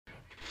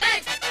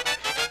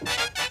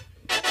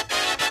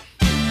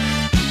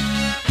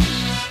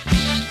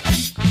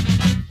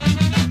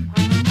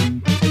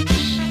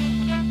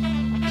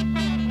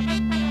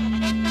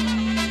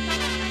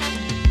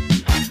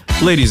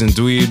Ladies and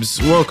dweebs,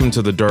 welcome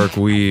to the Dark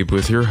Weeb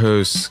with your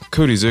hosts,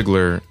 Cody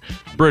Ziegler,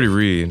 Brody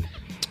Reed.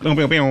 How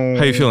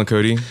you feeling,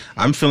 Cody?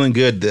 I'm feeling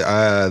good.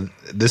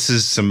 This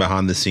is some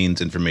behind the scenes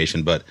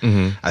information, but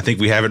I think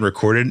we haven't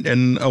recorded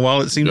in a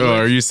while. It seems. Oh,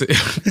 like. Are you?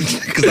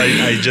 Because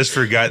I just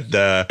forgot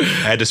I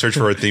had to search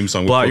for our theme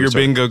song. Blot your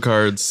bingo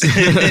cards.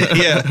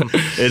 Yeah,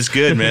 it's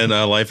good, man.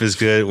 Life is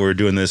good. We're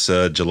doing this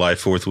July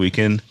 4th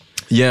weekend.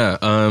 Yeah,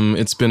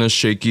 it's been a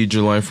shaky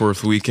July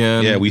 4th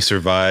weekend. Yeah, we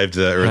survived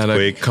the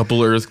earthquake. Had a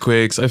couple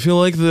earthquakes. I feel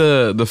like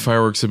the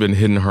fireworks have been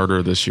hitting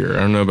harder this year. I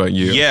don't know about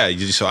you. Yeah,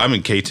 so I'm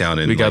in K-Town.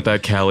 And we got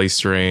that Cali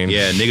strain.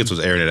 Yeah, niggas was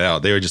airing it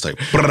out. They were just like,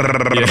 till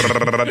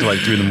like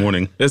 3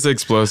 a.m. It's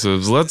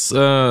explosives. Let's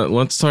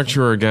talk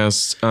to our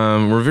guest.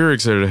 We're very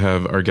excited to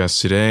have our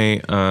guest today.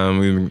 We've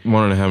been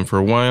wanting to have him for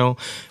a while.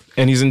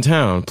 And he's in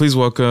town. Please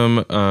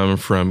welcome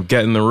from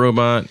Getting the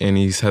Robot. And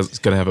he's going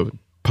to have a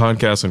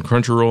podcast on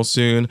Crunchyroll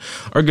soon.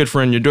 Our good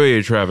friend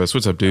Yedoye Travis.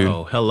 What's up, dude?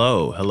 Oh,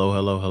 hello.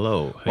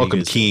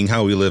 Welcome, King.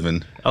 How are we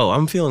living? Oh,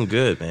 I'm feeling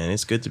good, man.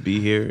 It's good to be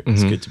here.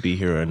 It's good to be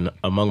here and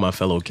among my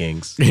fellow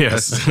kings.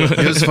 Yes.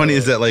 What's funny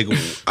is that like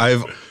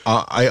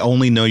I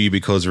only know you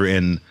because we're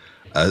in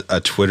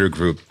a Twitter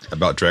group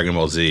about Dragon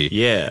Ball Z.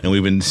 Yeah. And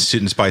we've been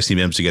shitting spicy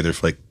memes together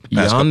for like past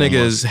Y'all couple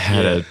niggas months.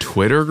 had a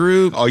Twitter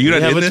group? Oh, you We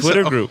not have in a this?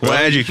 Twitter group. Well,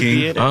 add you,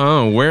 King.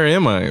 Oh, where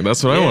am I?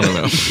 That's what I want to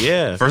know.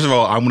 Yeah. First of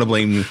all, I'm going to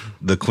blame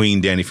the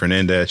queen, Danny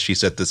Fernandez. She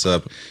set this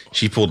up.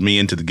 She pulled me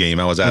into the game.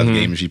 I was out of the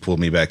game and she pulled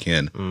me back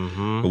in.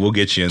 But we'll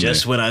get you in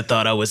Just there. when I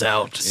thought I was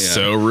out. Yeah.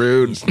 So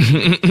rude.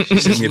 She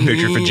sent me a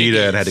picture of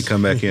Vegeta and had to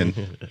come back in.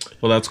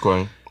 Well, that's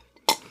cool.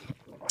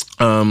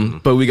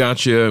 But we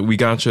got you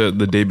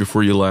the day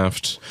before you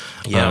left.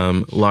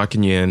 Yeah.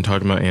 Locking you in,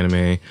 talking about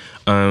anime.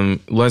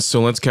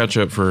 Let's catch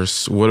up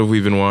first. What have we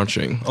been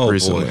watching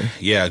recently? Boy.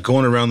 Yeah,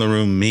 going around the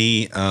room,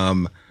 me.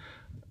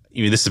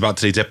 This is about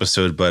today's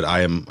episode, but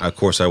I'm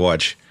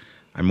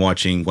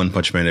watching One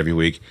Punch Man every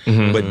week.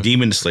 But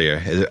Demon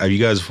Slayer, are you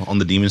guys on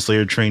the Demon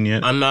Slayer train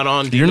yet? I'm not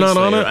on. You're not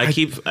on Slayer.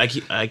 it?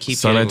 I keep.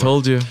 Son, I getting-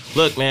 told you.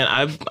 Look, man,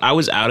 I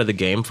was out of the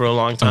game for a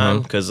long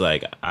time because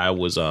like I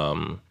was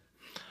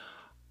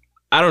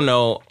I don't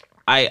know.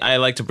 I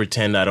like to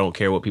pretend I don't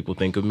care what people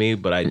think of me,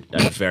 but I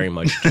very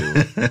much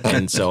do.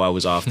 And so I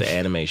was off the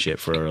anime shit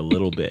for a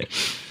little bit.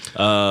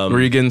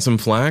 Were you getting some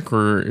flack,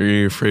 or are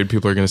you afraid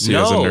people are going to see you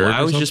as a nerd? No, or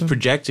I was just something?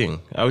 projecting.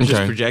 I was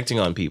just projecting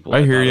on people.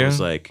 I hear thought ya. It was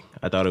like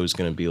I thought it was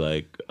gonna be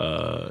like,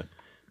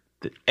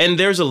 and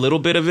there's a little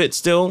bit of it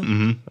still.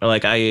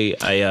 Like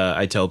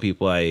I tell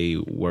people I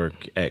work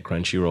at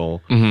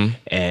Crunchyroll,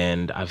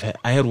 and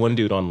I had one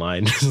dude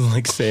online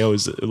like say I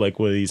was like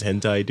one of these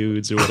hentai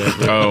dudes or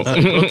whatever. Oh.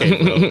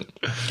 Okay, bro.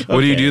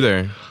 What do you do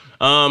there?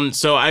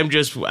 So I'm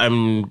just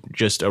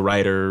a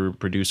writer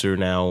producer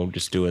now,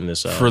 just doing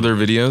this For their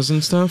videos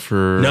and stuff?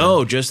 Or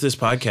no, just this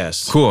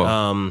podcast.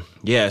 Cool.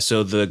 Yeah.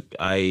 So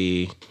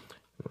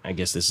I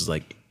guess this is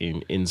like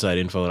inside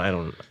info,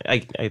 and I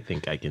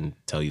think I can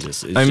tell you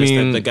this. It's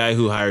that the guy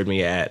who hired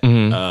me at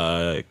Getting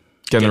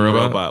the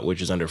Robot,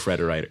 which is under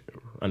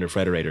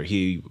Frederator,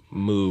 he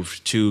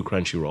moved to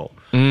Crunchyroll,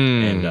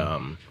 and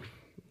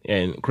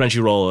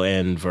Crunchyroll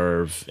and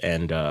Verve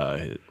and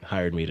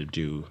hired me to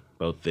do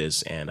both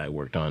this, and I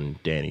worked on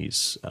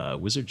Danny's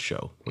Wizard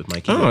show with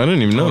Mikey. Oh, I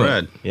didn't even know that.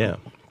 Rad. Yeah.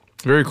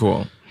 Very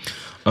cool.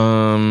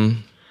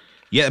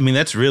 Yeah, I mean,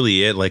 that's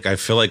really it. Like, I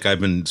feel like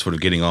I've been sort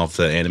of getting off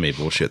the anime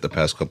bullshit the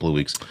past couple of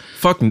weeks.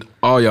 Fuck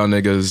all y'all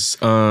niggas.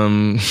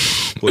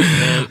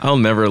 I'll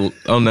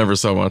never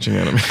stop watching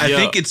anime. I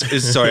think it's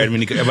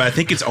sorry, but I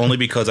think it's only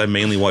because I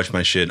mainly watch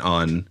my shit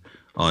on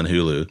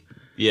Hulu.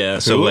 Yeah.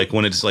 So like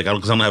when it's like,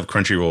 because I don't have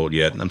Crunchyroll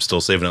yet, I'm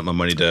still saving up my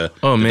money to.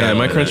 Oh man,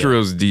 my download it.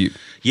 Crunchyroll's deep.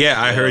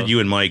 Yeah, I heard you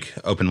and Mike,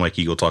 Open Mike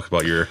Eagle, talk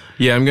about your.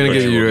 Yeah, I'm gonna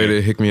get you Crunchyroll ready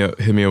to hit me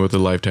up with a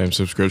lifetime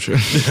subscription.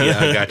 Yeah,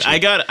 I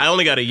got you. I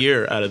only got a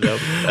year out of them.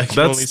 I can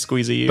only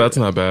squeeze a year. That's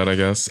not bad, I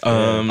guess.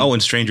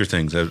 and Stranger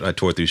Things. I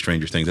tore through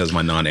Stranger Things. That was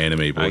my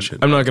non-anime bullshit.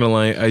 I'm not gonna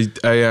lie.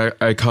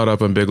 I caught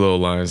up on Big Little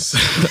Lies.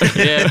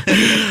 Yeah.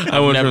 I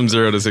went from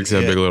 0 to 60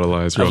 on Big Little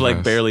Lies. Real I've like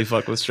fast. barely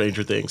fucked with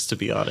Stranger Things, to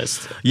be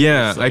honest.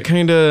 Yeah, I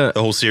kind of.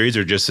 The whole series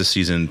or just the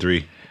season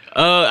 3?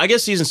 I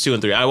guess seasons 2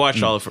 and 3. I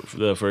watched all of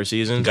the first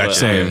season. Gotcha. But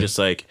Same. I'm just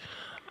like,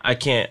 I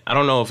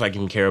don't know if I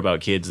can care about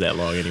kids that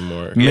long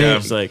anymore. Yeah,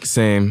 It's like,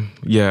 same.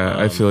 Yeah,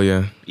 I feel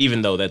ya.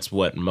 even though that's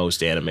what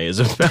most anime is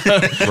about.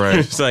 Right.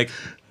 It's like,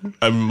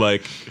 I'm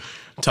like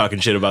talking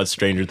shit about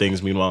Stranger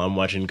Things. Meanwhile, I'm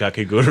watching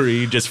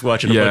Kakegurui, just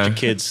watching a bunch of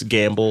kids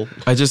gamble.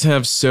 I just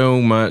have so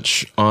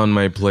much on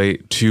my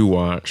plate to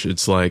watch.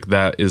 It's like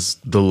that is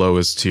the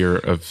lowest tier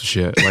of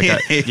shit. Like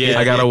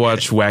I gotta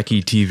watch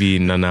Wacky TV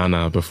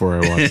Nanana before I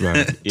watch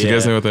that. Do you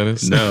guys know what that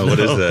is? No, what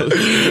is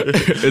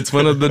that? It's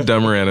one of the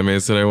dumber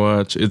animes that I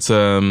watch. It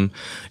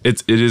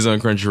is on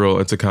Crunchyroll.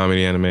 It's a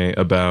comedy anime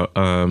about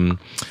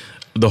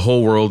the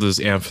whole world is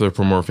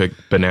anthropomorphic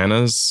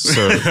bananas.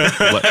 So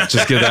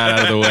just get that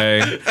out of the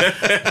way.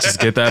 Just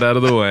get that out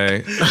of the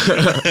way.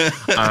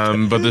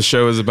 But the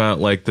show is about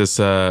like this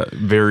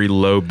very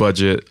low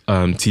budget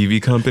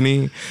TV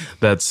company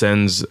that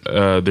sends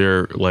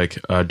their like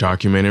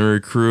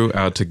documentary crew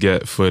out to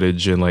get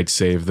footage and like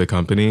save the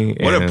company.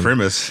 What and a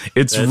premise.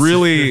 It's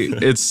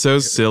so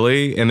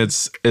silly, and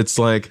it's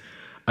like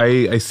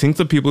I think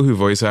the people who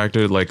voice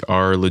acted like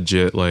are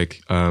legit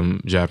like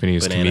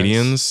Japanese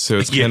comedians, so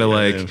it's kind of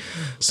like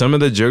some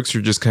of the jokes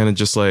are just kind of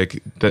just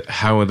like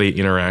how they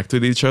interact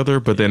with each other,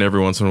 but then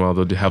every once in a while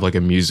they'll have like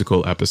a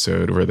musical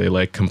episode where they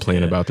like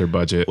complain about their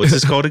budget. What's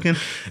this called again?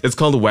 It's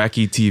called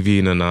Wacky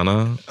TV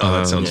Nanana. Oh,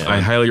 that sounds fun.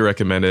 I highly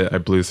recommend it. I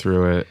blew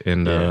through it,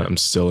 and I'm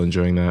still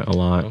enjoying that a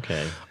lot.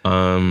 Okay.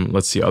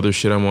 Let's see other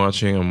shit I'm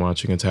watching. I'm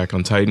watching Attack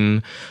on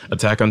Titan.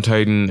 Attack on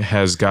Titan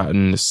has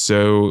gotten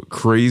so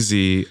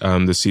crazy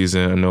this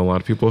season. I know a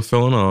lot of people have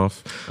fallen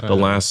off. The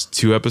last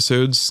 2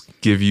 episodes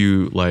give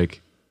you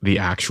like the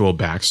actual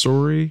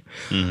backstory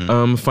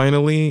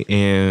finally,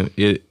 and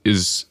it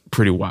is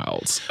pretty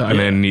wild. I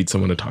mean, I need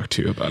someone to talk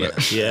to about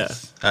it. Yeah.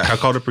 How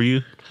caught up are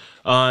you?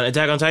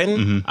 Attack on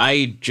Titan?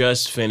 I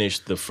just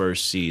finished the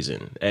first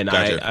season, and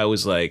Gotcha. I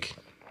was like,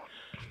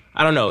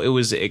 I don't know, it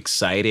was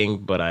exciting,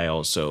 but I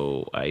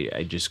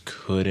just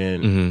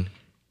couldn't.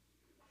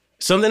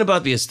 Something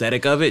about the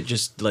aesthetic of it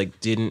just like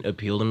didn't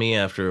appeal to me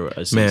after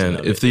a season.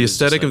 Man, if the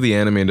aesthetic of the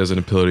anime doesn't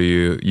appeal to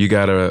you, you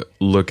gotta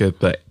look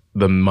at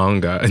the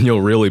manga, and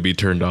you'll really be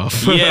turned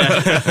off. Yeah.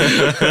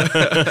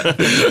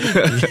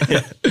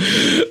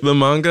 The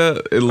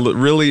manga,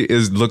 really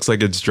looks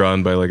like it's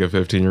drawn by like a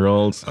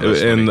 15-year-old,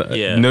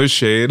 and no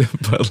shade,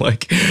 but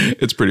like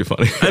it's pretty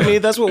funny. I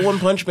mean, that's what One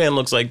Punch Man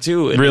looks like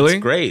too. And Really?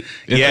 it's great.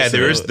 Yeah,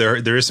 there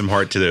is some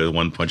heart to the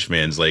One Punch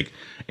Man's like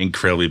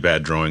incredibly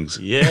bad drawings.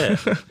 Yeah.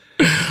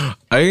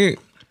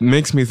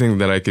 Makes me think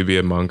that I could be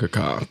a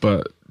mangaka,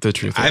 but the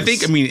truth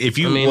is, if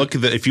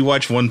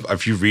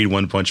you read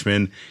One Punch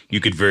Man, you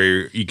could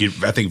very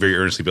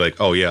earnestly be like,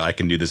 oh yeah, I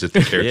can do this if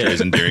the character is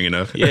endearing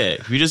enough. Yeah,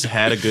 if you just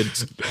have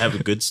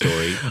a good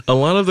story. a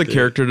lot of the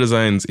character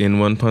designs in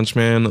One Punch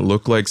Man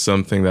look like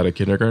something that a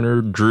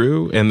kindergartner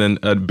drew and then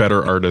a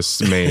better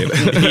artist made.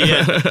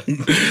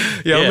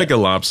 I'll make a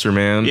lobster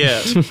man.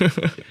 Yeah.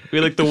 We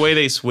like the way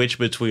they switch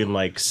between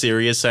like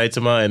serious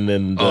Saitama and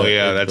then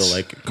the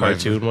like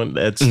cartoon one.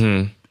 That's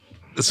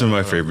That's some of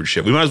my favorite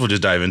shit. We might as well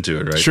just dive into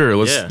it, right? Sure,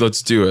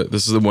 let's do it.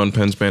 This is a One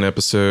Punch Man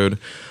episode.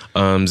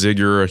 Zig,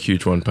 you're a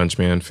huge One Punch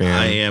Man fan.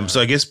 I am.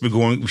 So I guess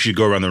we should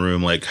go around the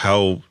room. Like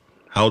how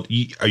are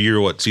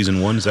you? What,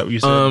 season 1? Is that what you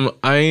said?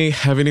 I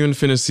haven't even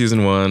finished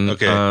season 1.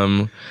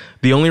 Okay.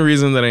 The only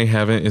reason that I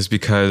haven't is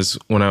because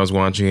when I was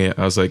watching it,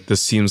 I was like,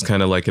 this seems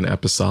kind of like an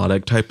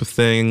episodic type of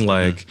thing.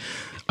 Like,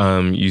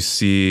 you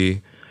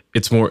see,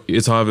 it's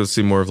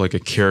obviously more of like a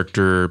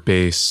character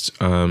based,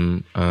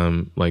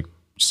 like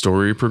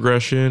story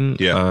progression,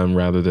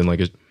 rather than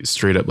like a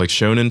straight up like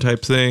shonen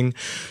type thing.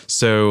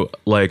 So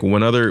like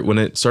when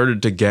it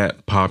started to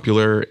get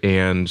popular,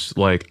 and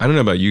like I don't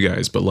know about you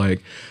guys, but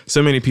like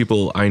so many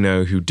people I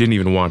know who didn't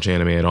even watch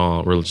anime at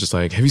all were just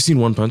like, have you seen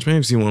One Punch Man? Have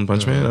you seen One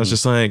Punch Man? I was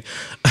just like,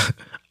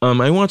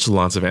 I watch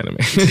lots of anime.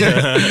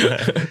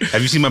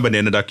 Have you seen my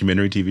banana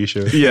documentary TV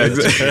show? Yeah,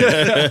 exactly.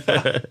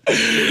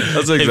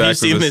 That's exactly. Have you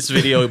seen this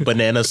video,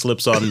 Banana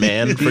Slips on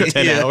Man, for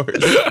 10 hours?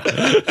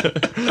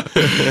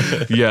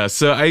 Yeah,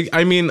 so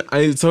I mean,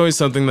 it's always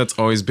something that's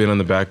always been on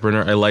the back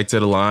burner. I liked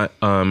it a lot.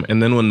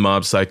 And then when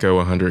Mob Psycho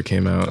 100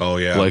 came out,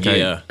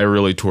 I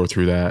really tore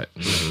through that.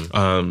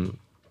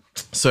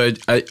 So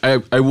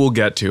I will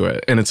get to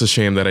it, and it's a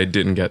shame that I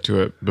didn't get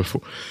to it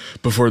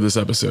before this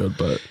episode.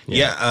 But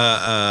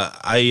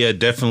I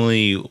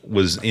definitely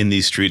was in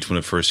these streets when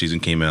the first season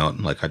came out.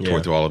 Like I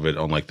tore through all of it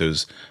on like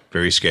those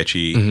very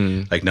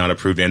sketchy, like not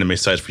approved anime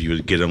sites where you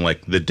would get them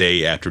like the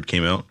day after it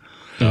came out.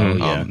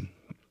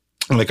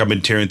 Like I've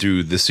been tearing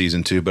through this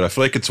season too, but I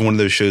feel like it's one of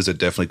those shows that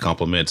definitely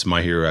complements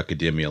My Hero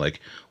Academia. Like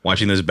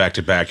watching those back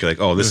to back, you're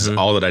like, oh, this is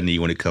all that I need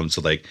when it comes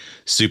to like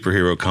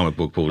superhero comic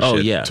book bullshit. Oh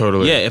yeah,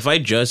 totally. Yeah, if I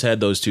just had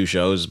those 2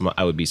 shows,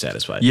 I would be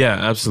satisfied. Yeah,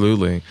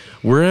 absolutely.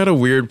 We're at a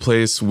weird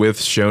place with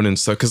shonen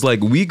stuff because like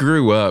we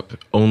grew up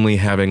only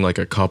having like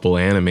a couple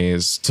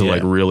animes to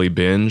like really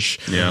binge.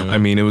 Yeah, I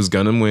mean it was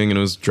Gundam Wing and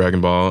it was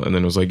Dragon Ball, and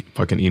then it was like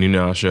fucking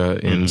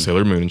Inuyasha and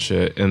Sailor Moon and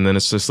shit. And then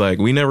it's just like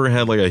we never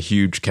had like a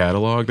huge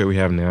catalog that we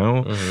have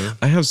now.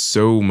 I have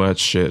so much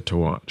shit to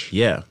watch.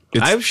 Yeah.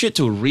 I have shit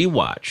to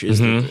rewatch.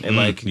 And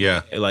like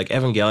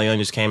Evangelion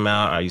just came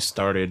out. I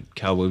started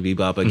Cowboy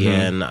Bebop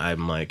again.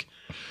 I'm like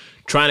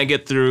trying to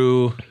get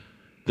through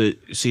the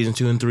season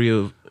 2 and 3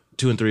 of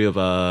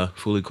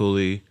Fooly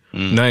Cooly.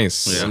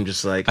 Nice. Yeah. I'm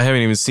just like, I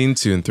haven't even seen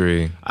 2 and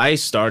 3. I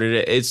started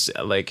it. It's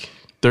like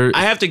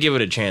I have to give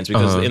it a chance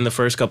because in the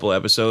first couple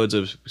episodes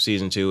of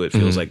season 2, it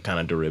feels like kind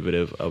of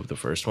derivative of the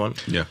first one.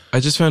 Yeah. I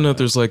just found out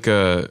there's like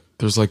a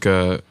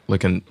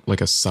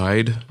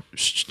side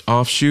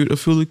offshoot of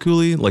Fooly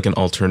Cooly, like an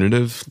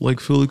alternative like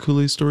Fooly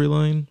Cooly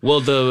storyline.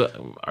 Well,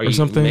 are you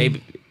something?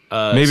 maybe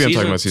Maybe I'm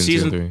talking about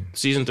season 3.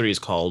 Season 3 is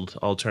called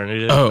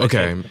Alternative. Oh,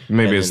 okay.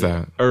 Maybe it's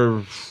that.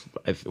 Or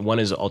one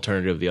is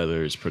alternative, the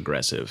other is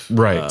progressive.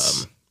 Right.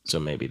 So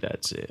maybe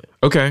that's it.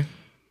 Okay.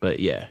 But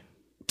yeah.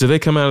 Did they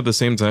come out at the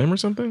same time or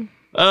something?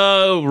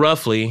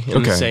 Roughly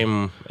in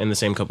the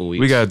same couple weeks.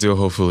 We gotta do a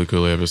whole Fooly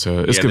Cooley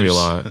episode. It's gonna be a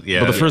lot.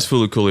 Yeah, but the first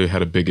Fooly Cooley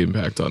had a big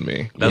impact on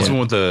me. That's the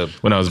one with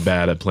when I was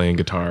bad at playing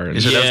guitar. And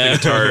that was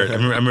the guitar. I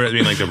remember it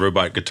being like the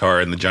robot guitar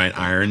and the giant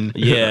iron.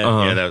 Yeah,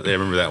 I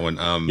remember that one.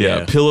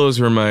 Pillows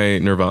were my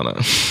Nirvana.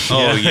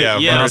 Oh yeah,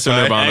 yeah. Also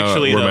Nirvana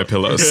Actually, were my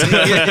pillows.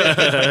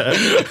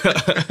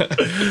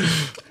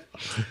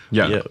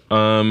 Yeah.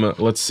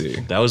 Let's see.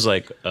 That was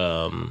like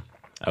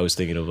I was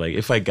thinking of like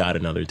if I got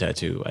another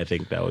tattoo, I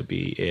think that would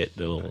be it.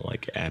 The little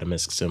like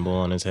Atomisk symbol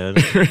on his head.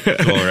 All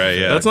right,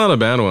 yeah. That's not a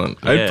bad one.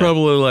 Yeah. I'd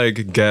probably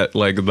like get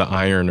like the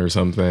iron or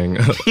something.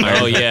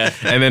 Oh yeah.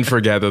 And then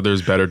forget that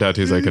there's better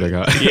tattoos I could have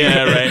got.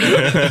 Yeah, right.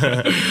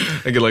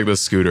 I get like the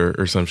scooter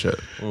or some shit.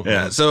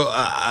 Yeah. So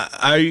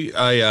I've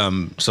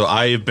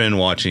been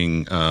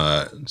watching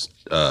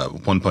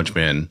One Punch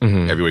Man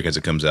every week as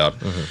it comes out.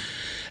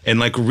 And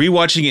like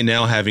rewatching it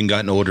now, having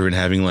gotten older and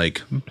having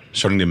like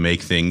starting to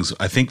make things,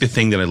 I think the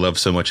thing that I love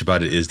so much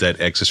about it is that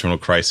existential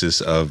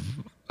crisis of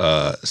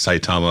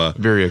Saitama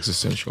Very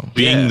existential.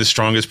 being the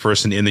strongest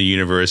person in the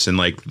universe and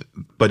like,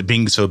 but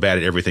being so bad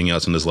at everything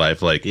else in his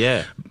life. Like,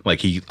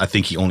 like I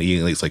think he only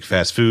eats like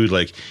fast food.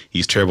 Like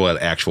he's terrible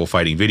at actual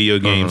fighting video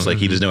games. Like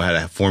he doesn't know how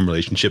to form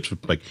relationships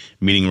with like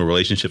meaningful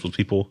relationships with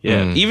people.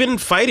 Yeah, even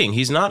fighting,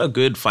 he's not a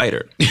good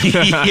fighter. He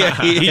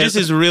just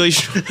is really.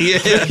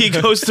 He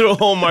goes through a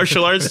whole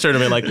martial arts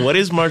tournament. Like, what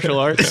is martial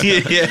arts?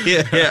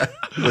 Yeah.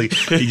 Like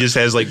he just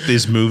has like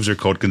these moves are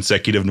called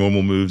consecutive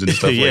normal moves and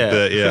stuff like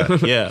that.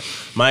 Yeah.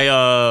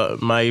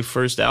 My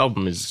first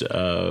album is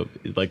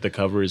like the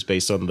cover is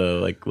based on the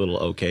like little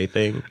OK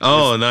thing.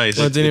 Oh, nice.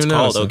 Well, I didn't It's even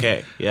know. called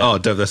OK. Yeah. Oh,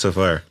 that's so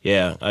fire.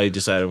 Yeah. I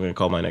decided I'm going to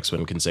call my next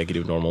one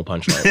consecutive normal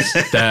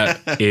punchlines.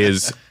 That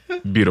is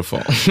beautiful.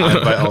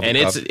 And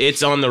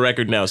it's on the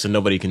record now, so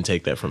nobody can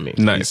take that from me.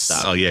 Nice.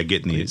 Stop. Oh yeah,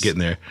 getting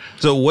there.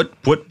 So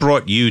what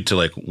brought you to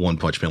like One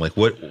Punch Man? Like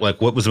what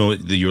was the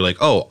moment that you were like,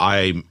 oh,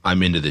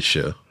 I'm into this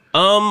show?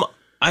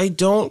 I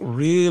don't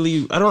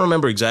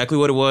remember exactly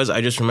what it was.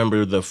 I just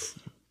remember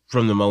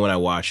from the moment I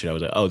watched it, I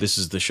was like, oh, this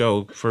is the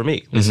show for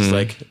me. This is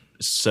like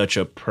such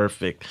a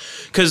perfect,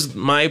 because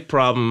my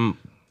problem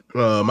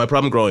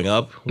growing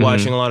up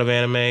watching a lot of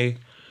anime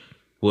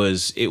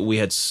was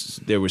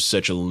there was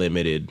such a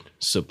limited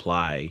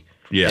supply.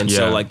 Yeah. And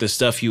so like the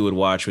stuff you would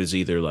watch was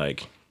either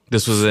like,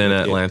 This was in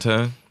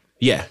Atlanta?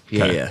 yeah.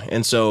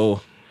 And so,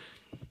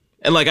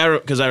 and like,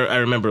 because I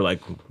remember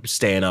like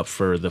staying up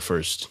for the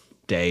first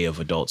day of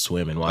Adult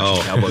Swim and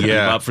watching Cowboy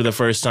Bebop for the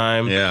first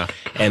time. Yeah.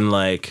 And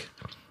like,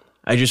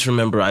 I just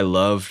remember I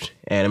loved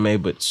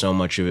anime, but so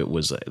much of it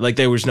was like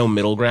there was no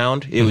middle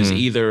ground. It was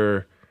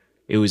either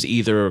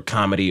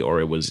comedy or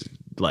it was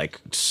like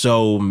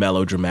so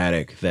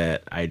melodramatic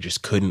that I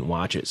just couldn't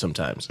watch it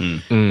sometimes.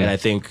 And I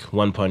think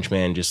One Punch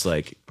Man just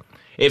like,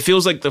 it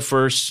feels like the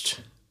first,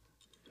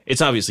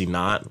 it's obviously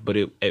not, but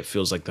it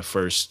feels like the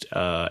first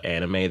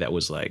anime that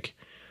was like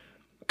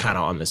kind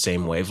of on the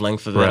same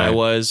wavelength that I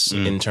was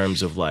in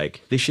terms of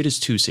like, this shit is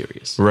too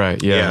serious.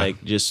 Right, yeah.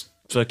 Like just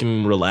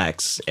fucking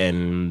relax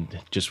and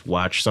just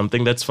watch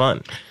something that's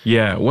fun.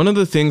 Yeah, one of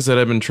the things that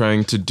I've been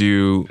trying to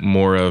do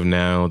more of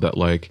now that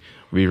like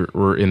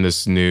we're in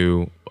this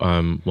new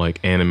like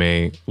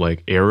anime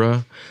like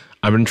era,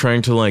 I've been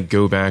trying to like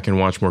go back and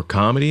watch more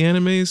comedy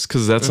animes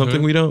because that's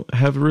something we don't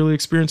have really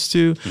experience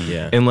to.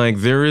 Yeah. And like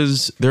there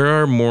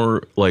are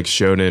more like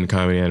shonen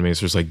comedy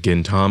animes. There's like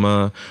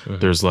Gintama.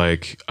 There's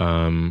like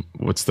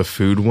what's the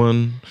food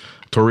one?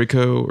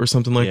 Toriko or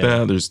something like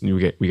that. There's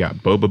we got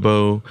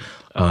Bobobo.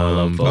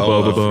 I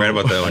forgot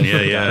about that one.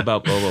 Yeah.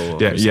 About Bobo.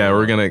 Yeah.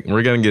 We're gonna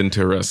get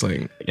into a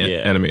wrestling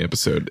anime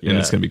episode, and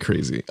it's gonna be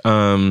crazy.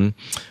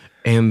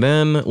 And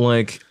then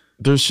like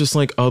there's just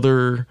like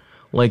other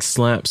like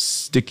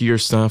slapstickier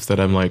stuff that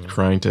I'm like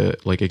trying to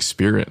like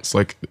experience.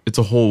 Like it's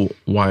a whole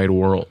wide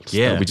world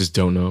that we just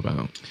don't know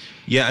about.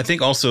 Yeah, I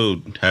think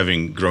also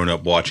having grown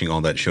up watching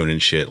all that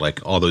shonen shit, like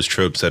all those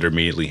tropes that are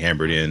immediately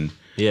hammered in.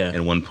 Yeah.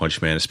 And One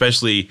Punch Man,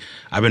 especially,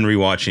 I've been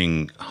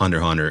rewatching Hunter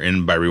x Hunter,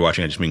 and by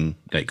rewatching, I just mean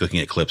like looking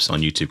at clips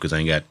on YouTube because I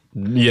ain't got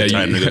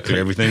time to go through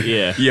everything.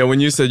 Yeah. When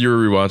you said you were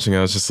rewatching,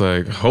 I was just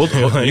like, hold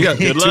on, you got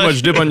too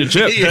much dip on your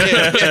chip.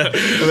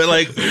 But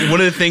like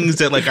one of the things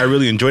that like I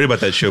really enjoyed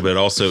about that show, but it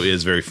also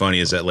is very funny,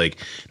 is that like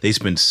they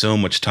spend so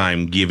much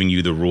time giving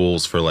you the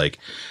rules for like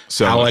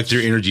how like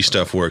their energy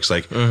stuff works,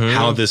 like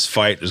how this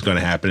fight is going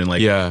to happen, and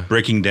like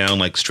breaking down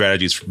like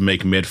strategies to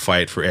make mid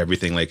fight for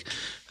everything. Like,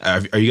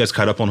 are you guys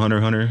caught up on Hunter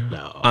x Hunter?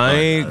 No,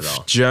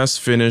 I've just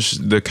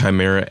finished the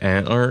Chimera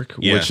Ant arc,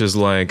 which is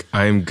like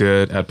I'm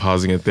good at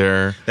pausing it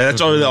there.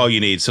 That's all you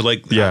need. So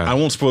like, I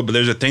won't spoil, but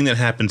there's a thing that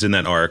happens in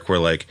that arc where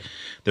like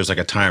there's like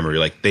a timer.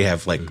 Like they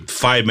have like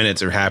 5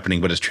 minutes are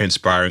happening, but it's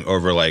transpiring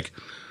over like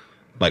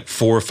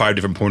 4 or 5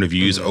 different point of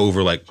views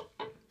over like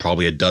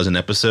probably a dozen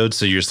episodes.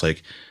 So you're just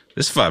like,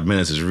 This 5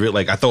 minutes is real.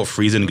 Like, I thought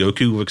Frieza and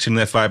Goku were in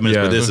that 5 minutes,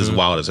 Yeah. but this is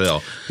wild as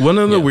hell. One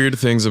of the weird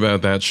things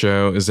about that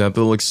show is that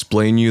they'll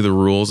explain you the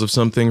rules of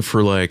something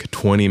for like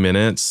 20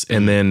 minutes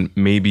and then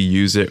maybe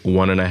use it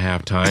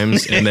 1.5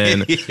 times and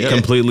then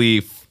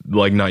completely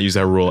like not use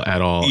that rule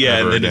at all. Yeah,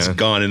 and then again. it's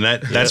gone. And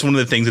that's one of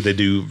the things that they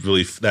do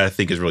really that I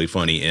think is really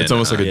funny. And, It's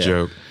almost like a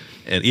joke.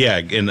 And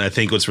and I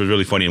think what's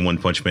really funny in One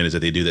Punch Man is that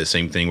they do that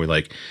same thing where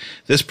like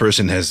this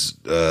person has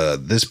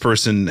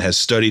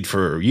studied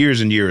for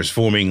years and years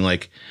forming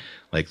like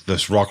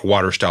this rock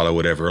water style or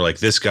whatever. Like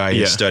this guy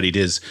has studied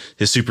his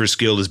super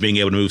skill is being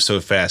able to move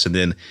so fast, and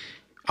then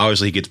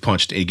obviously he gets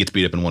punched and he gets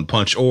beat up in one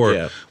punch.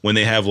 Or when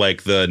they have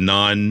like the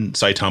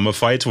non-Saitama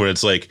fights where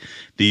it's like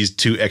these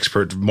two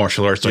expert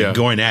martial arts like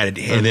going at it,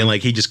 and then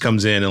like he just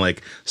comes in and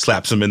like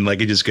slaps him and like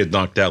he just gets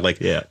knocked out. Like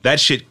that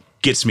shit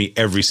gets me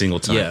every single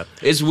time. Yeah,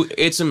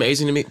 it's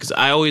amazing to me because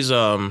I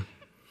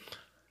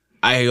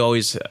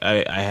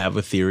have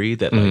a theory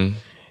that like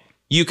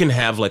you can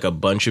have like a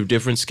bunch of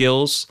different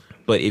skills,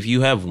 but if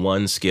you have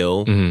one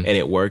skill and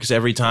it works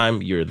every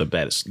time, you're the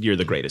best. You're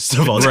the greatest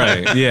of all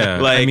time. Right. Yeah.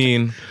 Like, I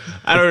mean,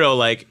 I don't know.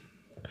 Like,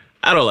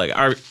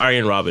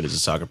 Arjen Robin is a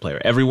soccer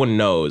player. Everyone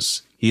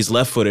knows he's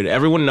left-footed.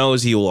 Everyone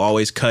knows he will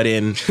always cut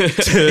in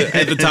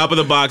at the top of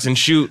the box and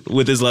shoot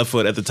with his left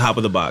foot at the top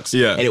of the box.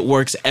 Yeah. And it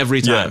works every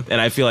time. And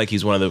I feel like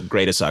he's one of the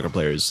greatest soccer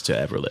players to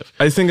ever live.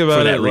 I think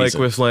about it like reason.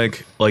 with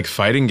like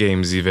fighting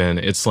games even.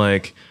 It's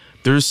like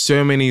there's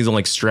so many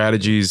like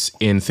strategies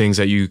in things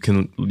that you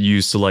can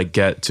use to like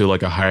get to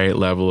like a high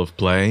level of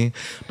play.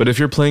 But if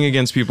you're playing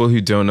against people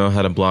who don't know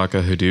how to block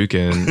a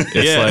Hadouken,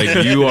 it's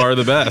like you are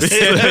the best.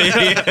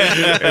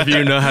 If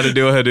you know how to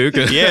do a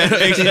Hadouken. Yeah,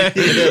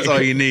 exactly. That's all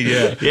you need.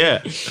 Yeah. Yeah.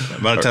 The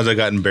amount of times I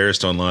got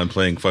embarrassed online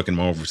playing fucking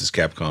Marvel vs.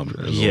 Capcom. It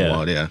was a little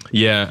wild,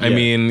 Yeah, I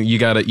mean, you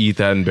got to eat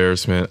that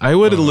embarrassment. I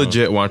would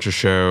legit watch a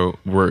show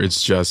where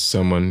it's just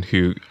someone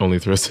who only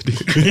throws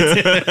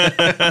Hadouken.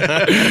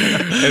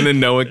 And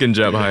then no one can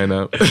jump high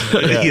enough.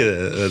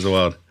 Yeah, that's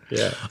wild.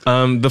 Yeah.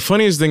 The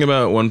funniest thing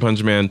about One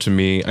Punch Man to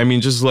me, I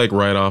mean, just like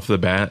right off the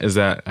bat, is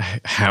that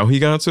how he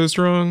got so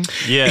strong.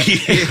 Yeah.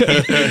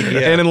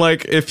 And then,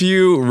 like, if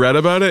you read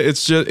about it,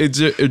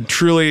 it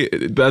truly,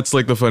 that's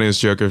like the funniest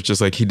joke of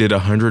just like he did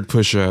 100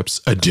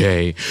 push-ups a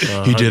day.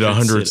 He did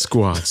 100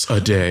 squats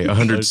a day,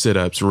 100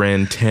 sit-ups,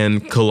 ran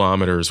 10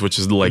 kilometers, which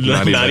is like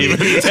not even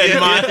 10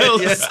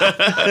 miles.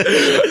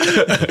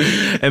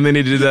 And then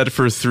he did that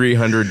for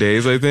 300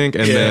 days, I think.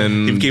 And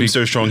then he became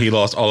so strong he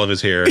lost all of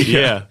his hair.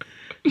 Yeah.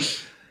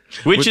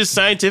 Which is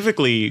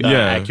scientifically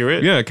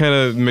accurate. Yeah, kind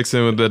of mix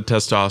in with the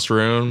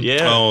testosterone.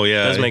 Yeah. Oh,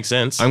 yeah. Does make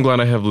sense. I'm glad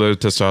I have low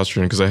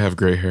testosterone because I have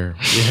gray hair.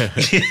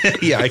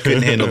 Yeah, I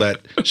couldn't handle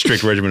that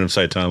strict regimen of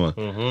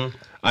Saitama.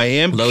 I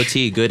am low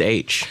T, good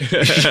H.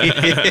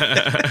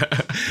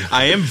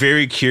 I am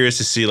very curious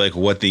to see like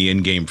what the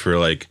end game for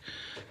like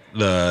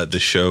the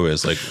show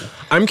is like.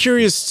 I'm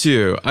curious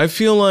too. I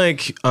feel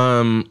like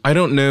I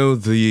don't know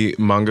the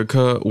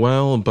mangaka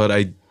well, but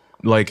I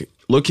like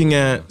looking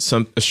at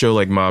a show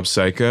like Mob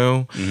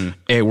Psycho,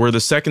 and where the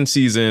second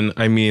season,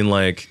 I mean,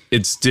 like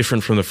it's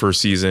different from the first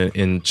season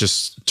in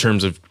just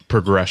terms of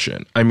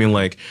progression. I mean,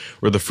 like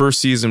where the first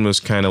season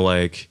was kind of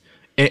like.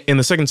 In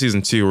the second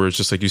season too, where it's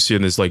just like you see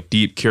in this like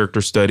deep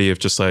character study of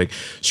just like,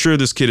 sure,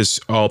 this kid is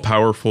all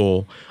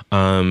powerful,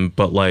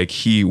 but like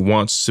he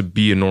wants to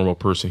be a normal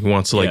person. He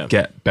wants to like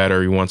get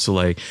better. He wants to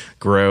like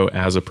grow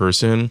as a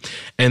person.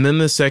 And then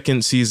the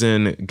second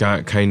season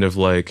got kind of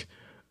like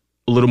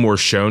a little more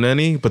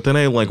shonen-y, but then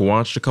I like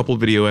watched a couple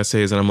video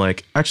essays and I'm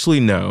like, actually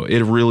no, it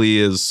really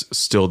is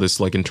still this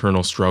like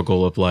internal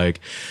struggle of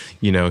like,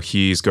 you know,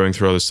 he's going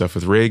through all this stuff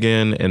with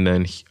Reagan, and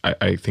then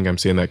I think I'm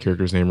saying that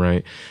character's name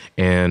right,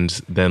 and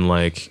then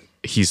like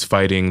he's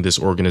fighting this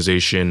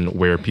organization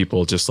where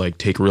people just like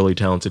take really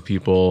talented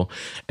people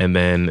and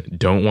then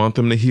don't want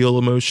them to heal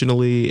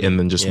emotionally and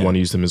then just want to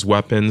use them as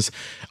weapons.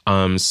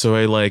 So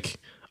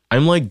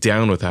I'm like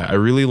down with that. I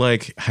really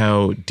like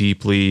how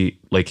deeply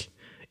like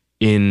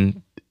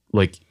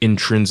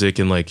intrinsic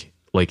and like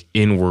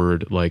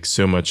inward like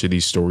so much of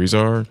these stories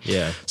are.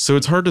 Yeah. So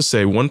it's hard to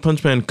say. One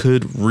Punch Man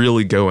could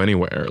really go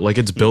anywhere. Like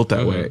it's built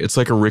that way. It's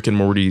like a Rick and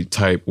Morty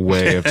type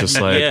way of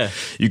just like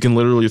you can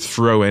literally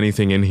throw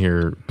anything in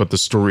here, but the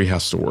story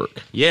has to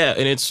work. Yeah,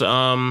 and it's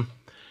and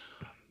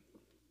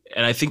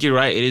I think you're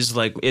right. It is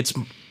like it's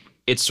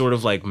sort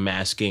of like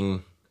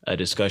masking a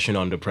discussion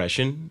on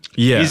depression.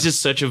 Yeah. He's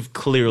just such a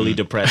clearly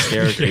depressed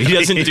character. He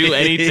doesn't do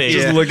anything.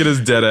 Just look at his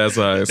dead ass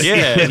eyes.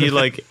 Yeah.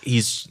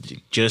 He's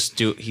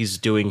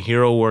doing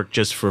hero work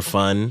just for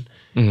fun.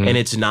 And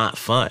it's not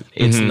fun.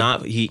 It's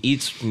not. He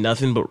eats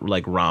nothing but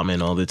like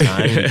ramen all the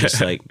time. Just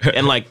like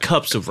and like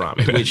cups of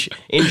ramen, which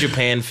in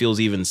Japan feels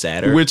even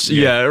sadder. Which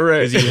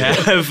right, because you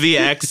have the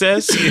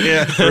access.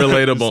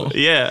 Relatable.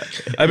 Yeah,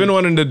 I've been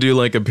wanting to do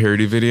like a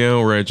parody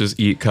video where I just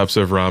eat cups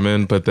of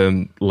ramen, but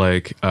then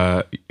like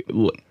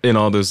in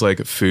all those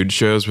like food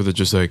shows where they're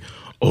just like,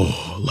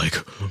 like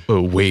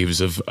waves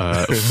of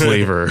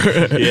flavor.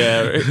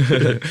 Yeah.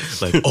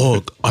 Like,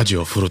 aji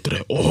o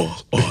furutere.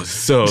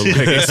 So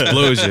like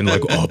explosion,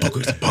 like,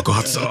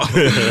 bakuhatsu.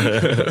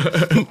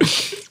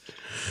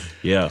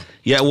 Yeah.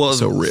 Yeah, well,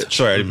 So rich.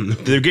 Sorry,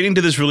 they're getting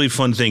to this really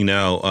fun thing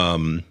now,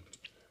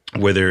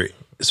 where they're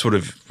sort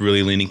of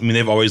really leaning. I mean,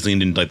 they've always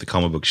leaned into like the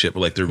comic book shit, but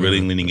like they're really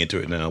leaning into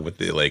it now with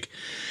the like.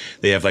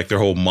 They have like their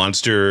whole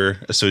monster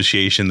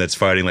association that's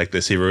fighting like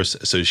this heroes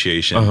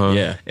association,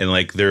 Yeah. and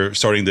like they're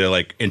starting to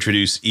like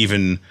introduce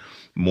even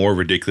more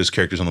ridiculous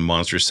characters on the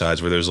monster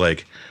sides. Where there's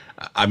like,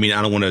 I mean,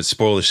 I don't want to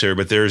spoil the share,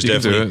 but there's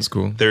definitely It's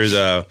cool. There's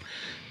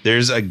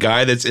a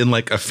guy that's in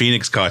like a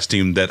Phoenix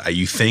costume that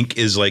you think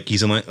is like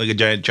he's in like a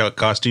giant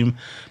costume,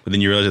 but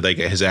then you realize that like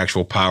his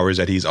actual power is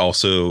that he's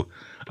also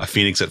a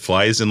phoenix that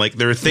flies. And like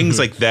there are things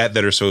like that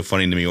are so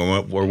funny to me.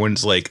 Or when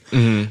it's like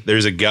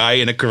there's a guy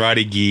in a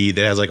karate gi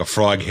that has like a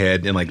frog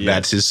head, and like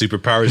that's his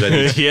superpowers. That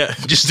he's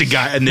just a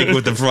nigga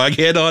with the frog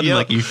head on, and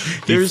like he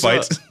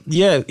fights.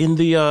 In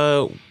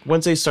the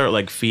once they start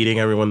like feeding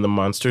everyone the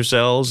monster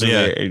cells and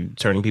they're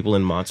turning people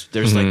in monsters,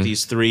 there's like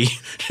these 3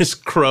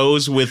 just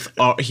crows with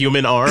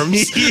human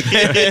arms.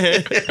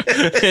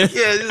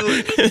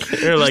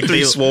 They're like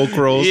 3 swole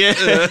crows.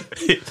 Yeah,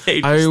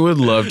 I would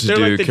love to do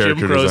like the character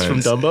Jim Crows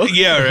designs. from Dumbo.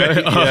 Yeah,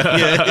 right.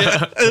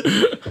 Yeah.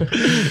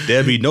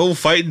 There'd be no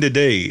fighting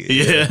today.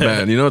 Yeah,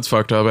 Man, you know what's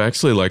fucked up? I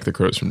actually like the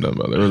crows from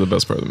Dumbo. They were the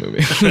best part of the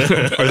movie.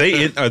 Are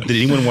they in? Did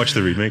anyone watch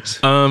the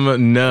remakes?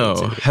 No.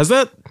 Has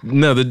that?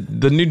 No,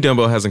 the new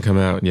Dumbo hasn't come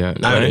out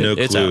yet. I have right? no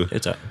clue.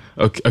 It's out.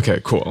 Okay,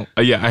 cool.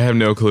 Yeah, I have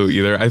no clue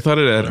either. I thought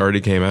it had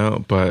already came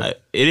out,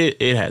 but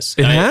It has.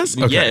 It has?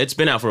 Okay. Yeah, it's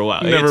been out for a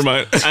while. Never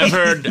mind.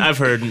 I've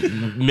heard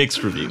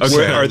mixed reviews. okay.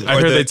 Where I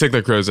heard they took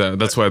their crows out.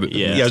 That's why.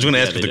 Yeah. I was going to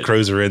ask they if the did.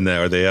 crows are in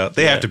there. Are they out?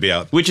 They have to be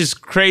out. Which is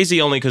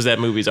crazy only because that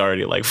movie's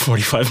already like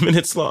 45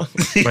 minutes long.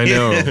 I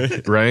know,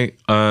 right?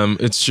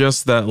 It's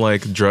just that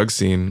like drug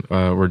scene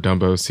where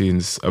Dumbo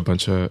sees a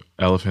bunch of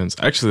elephants.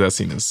 Actually, that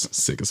scene is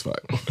sick as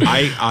fuck.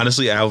 I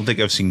don't think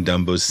I've seen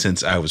Dumbo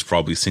since I was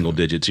probably single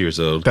digits years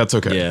old. That's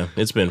okay. Yeah,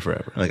 it's been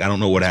forever. Like I don't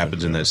know what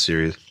happens in that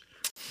series.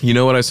 You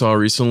know what I saw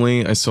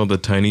recently? I saw the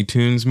Tiny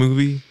Toons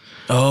movie.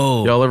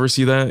 Oh. Y'all ever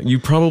see that? You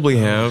probably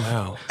have.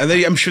 Wow. And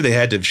I'm sure they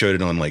had to have showed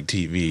it on like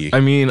TV. I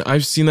mean,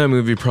 I've seen that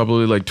movie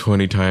probably like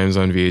 20 times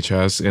on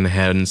VHS and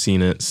hadn't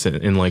seen it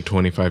in like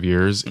 25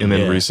 years. And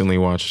then Yeah. recently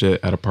watched it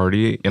at a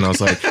party. And I was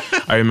like,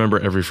 I remember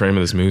every frame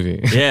of this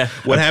movie. Yeah.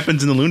 What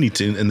happens in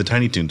the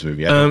Tiny Toons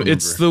movie? I don't remember.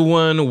 It's the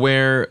one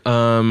where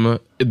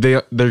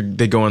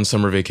they go on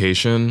summer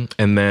vacation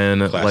and then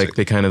Classic. like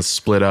they kind of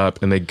split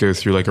up and they go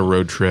through like a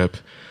road trip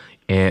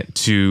and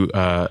to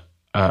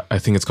I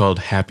think it's called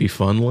Happy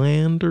Fun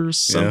Land or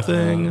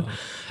something.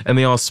 And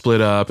they all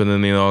split up and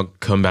then they all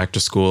come back to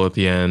school at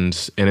the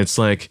end. And it's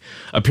like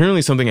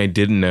apparently something I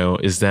didn't know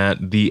is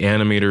that the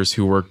animators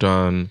who worked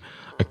on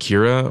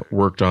Akira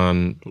worked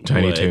on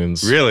Tiny What?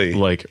 Toons. Really?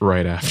 Like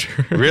right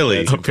after.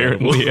 Really?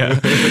 Apparently, yeah.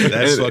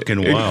 That's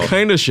fucking It wild.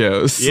 kind of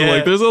shows. So, Yeah.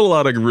 like, there's a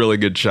lot of really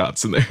good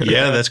shots in there.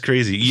 Yeah, that's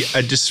crazy. Yeah,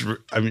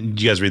 I mean,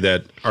 do you guys read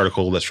that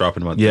article that's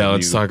dropping about? Yeah, the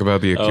let's new- talk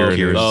about the Akira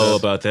news. Oh,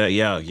 about that.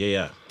 Yeah.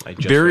 I just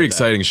read Very that.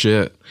 exciting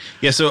shit.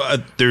 Yeah, so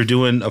they're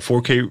doing a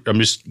 4K. I'm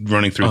just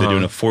running through. They're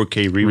doing a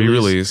 4K re-release.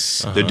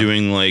 Re-release. They're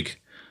doing like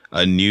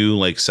a new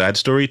like sad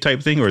story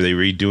type thing, or are they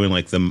redoing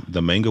like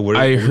the manga? What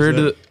I was heard,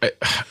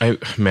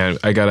 that?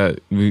 I gotta,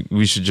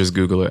 we should just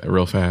Google it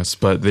real fast.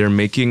 But they're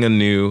making a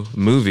new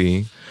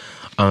movie,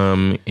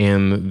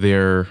 and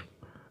they're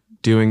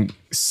doing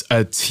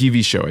a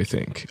TV show, I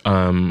think.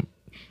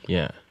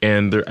 Yeah.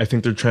 And I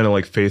think they're trying to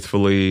like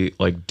faithfully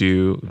like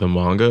do the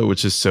manga,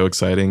 which is so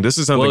exciting. This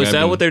is something. Well, is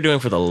that what they're doing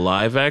for the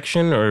live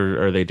action,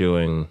 or are they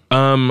doing?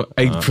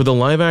 For the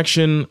live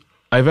action,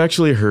 I've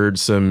actually heard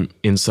some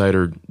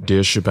insider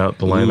dish about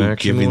the live Ooh,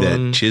 action. Give me that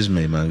one.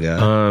 chisme, my guy.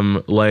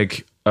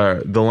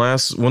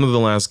 One of the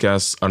last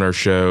guests on our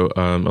show,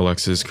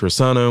 Alexis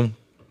Crisano,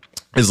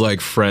 is like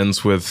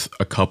friends with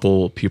a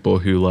couple people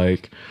who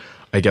like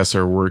I guess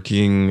are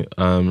working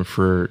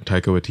for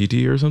Taika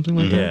Waititi or something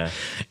like that.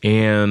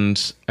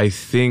 And I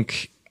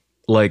think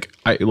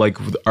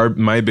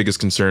my biggest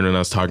concern when I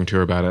was talking to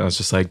her about it, I was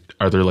just like,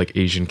 are there like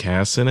Asian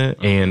casts in it?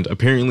 And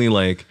apparently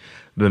like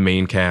the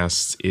main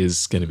cast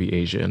is going to be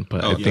Asian,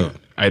 but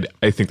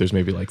I think there's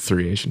maybe like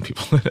 3 Asian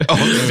people in it.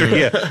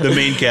 Yeah, the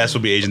main cast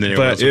will be Asian. Then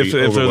But if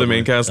they're the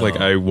main cast, like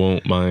I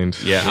won't mind.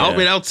 Yeah,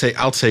 I'll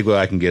take what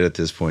I can get at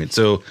this point.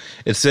 So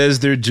it says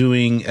they're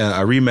doing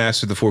a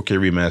remaster, the 4K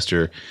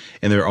remaster,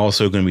 and they're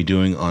also going to be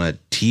doing on a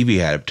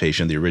TV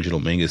adaptation of the original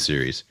manga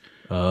series,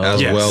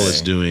 as Yes. well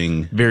as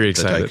doing Very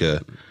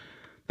excited.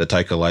 the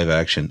Taika live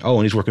action. Oh,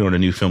 and he's working on a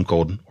new film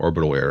called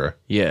Orbital Era.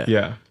 Yeah.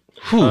 Yeah.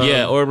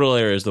 Yeah. Orbital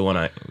Era is the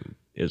one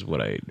is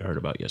what I heard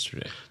about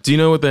yesterday. Do you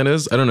know what that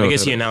is? I don't know. I what guess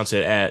that he is. announced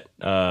it at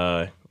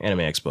Anime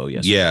Expo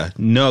yesterday. Yeah,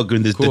 no,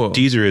 good. The Cool.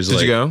 teaser is Did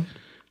like, you go?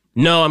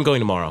 No, I'm going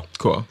tomorrow.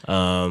 Cool.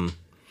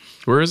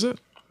 Where is it?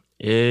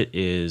 It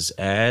is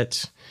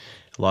at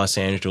Los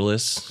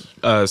Angeles,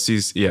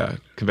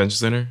 Convention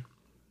Center.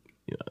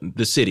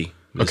 the city.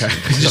 Okay.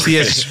 Just he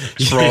has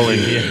sprawling.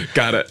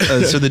 Got it.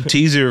 So the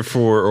teaser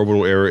for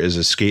Orbital Error is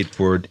a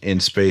skateboard in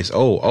space.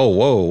 Whoa.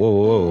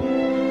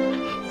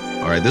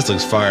 All right, this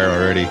looks fire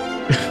already.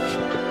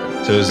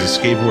 So there's a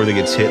skateboard that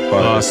gets hit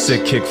by.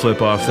 Sick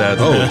kickflip off that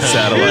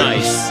satellite.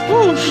 Nice.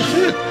 Oh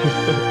shit!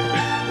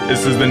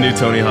 This is the new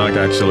Tony Hawk,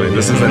 actually.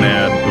 This is an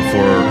ad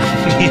before.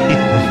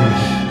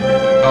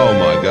 Oh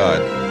my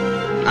god!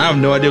 I have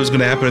no idea what's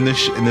going to happen in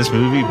this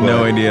movie. But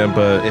No idea,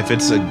 but if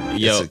it's a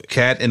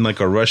cat in like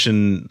a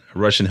Russian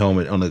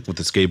helmet with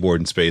a skateboard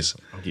in space.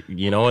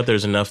 You know what?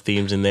 There's enough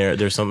themes in there.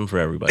 There's something for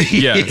everybody.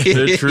 yeah,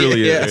 there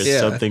truly is.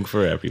 There's something for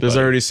everybody. There's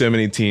already so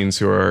many teens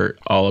who are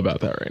all about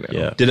that right now.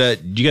 Yeah.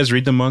 Did you guys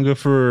read the manga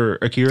for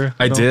Akira?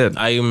 I did.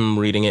 I am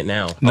reading it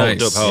now.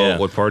 Nice. Oh, dope. Yeah.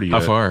 What part are you How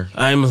at? far?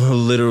 I'm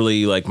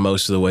literally like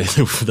most of the way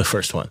through the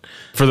first one.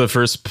 For the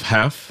first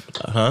half?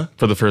 Huh?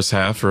 For the first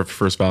half or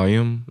first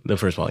volume? The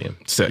first volume.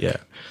 Sick. Yeah.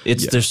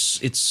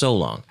 It's so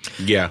long.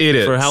 Yeah. It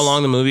is. For how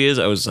long the movie is,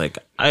 I was like,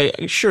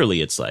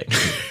 surely it's like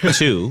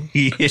two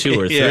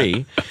or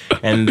three.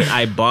 And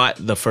I bought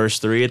the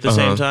first three at the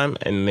same time,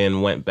 and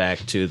then went back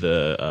to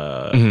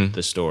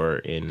the store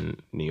in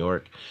New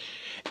York,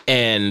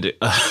 and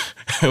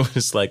I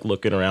was like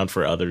looking around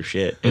for other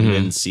shit, and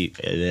then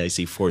I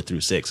see 4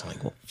 through 6. I'm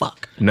like, well,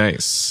 fuck.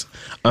 Nice.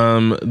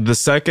 The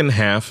second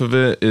half of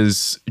it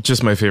is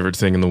just my favorite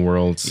thing in the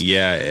world.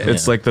 Yeah.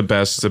 It's like the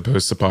best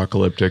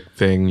post-apocalyptic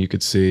thing you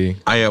could see.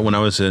 I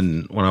went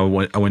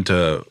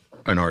to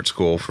an art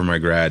school for my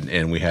grad,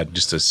 and we had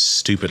just a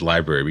stupid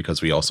library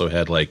because we also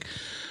had like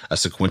a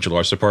sequential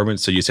arts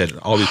department. So you just had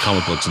all these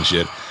comic books and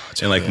shit.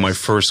 And like my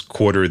first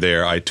quarter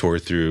there, I tore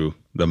through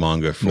the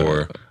manga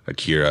for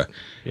Akira.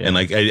 Yeah. And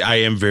like I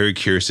am very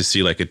curious to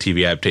see like a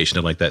TV adaptation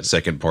of like that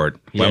second part.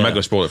 Well, I'm not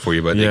gonna spoil it for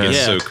you, but it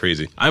gets so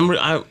crazy. I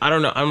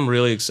don't know. I'm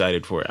really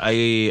excited for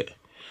it.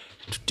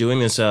 Doing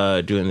this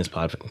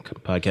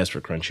podcast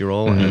for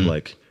Crunchyroll, and I've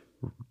like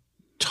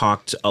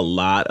talked a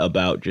lot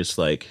about just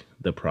like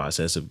the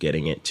process of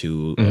getting it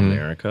to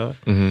America,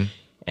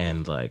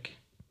 and like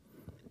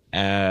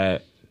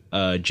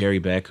Jerry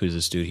Beck, who's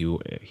this dude,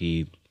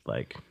 he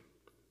like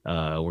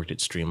worked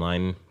at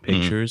Streamline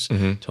Pictures,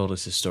 told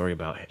us this story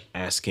about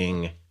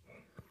asking,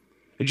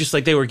 just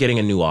like they were getting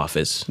a new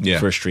office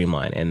for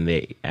Streamline, and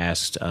they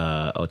asked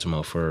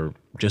Otomo for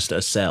just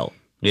a cell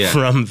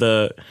from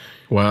the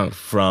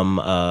from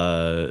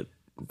the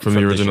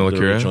original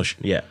Akira.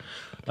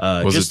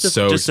 Was just it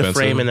so just expensive? a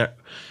frame in there.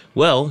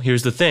 Well,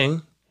 here's the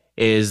thing: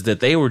 is that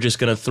they were just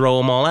going to throw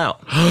them all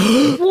out.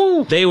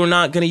 They were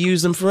not going to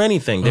use them for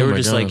anything. They were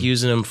just like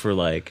using them for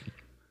like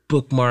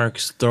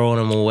bookmarks, throwing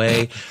them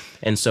away.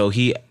 And so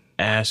he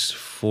asked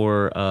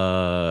for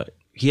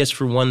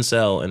one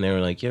cell, and they were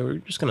like, yeah, we're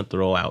just going to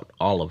throw out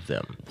all of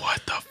them.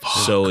 What the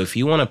fuck? So if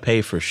you want to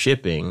pay for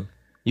shipping,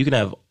 you can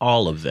have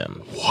all of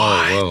them.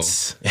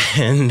 What?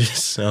 And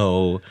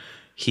so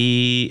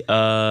he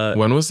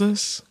when was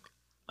this?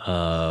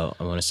 I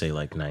want to say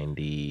like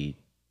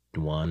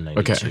 91,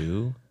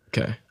 92.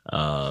 Okay.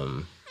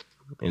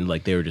 And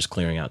like they were just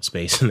clearing out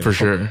space in there. For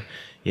sure.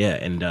 Yeah,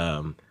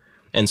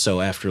 and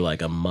so after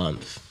like a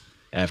month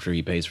after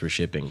he pays for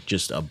shipping,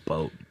 just a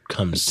boat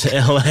comes to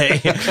LA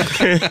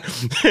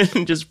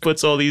and just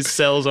puts all these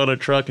cells on a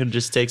truck and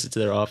just takes it to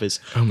their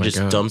office. Oh my just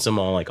God. dumps them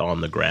all like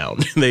on the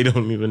ground. They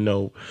don't even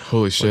know.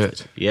 Holy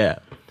shit. Yeah.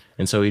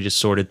 And so he just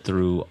sorted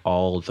through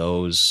all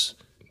those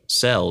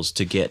cells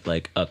to get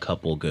like a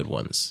couple good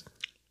ones.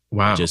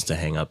 Wow. Just to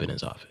hang up in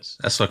his office.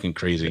 That's fucking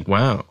crazy.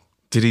 Wow.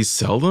 Did he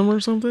sell them or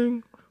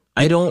something?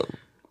 I don't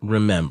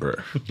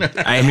remember.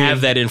 I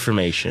have that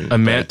information. But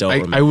I don't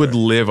remember. I would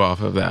live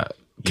off of that.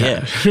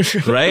 Yeah.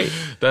 Right?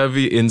 That'd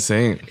be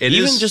insane.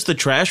 Even just the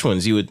trash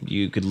ones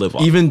you could live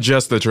off. Even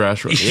just the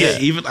trash ones. Yeah,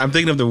 even I'm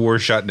thinking of the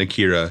worst shot in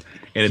Akira,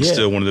 and it's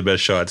still one of the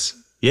best shots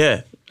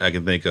Yeah. I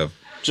can think of.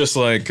 Just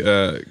like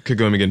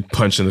Kagome getting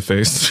punched in the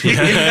face. Or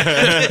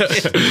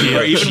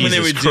even when they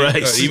Jesus would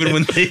Christ. do, even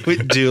when they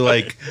would do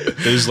like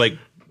those like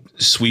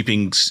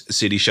sweeping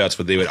city shots,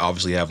 but they would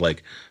obviously have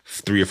like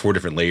 3 or 4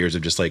 different layers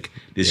of just like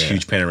this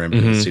huge panorama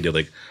of the city.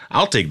 Like,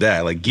 I'll take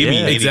that. Like, give me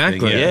anything.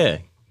 exactly. Yeah.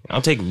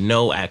 I'll take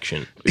no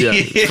action. Yeah.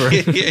 For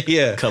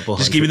yeah. couple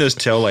Just give me those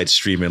tail lights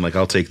streaming. Like,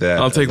 I'll take that.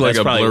 I'll take like That's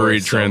a probably blurry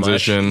worth so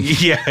much. transition.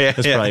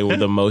 That's probably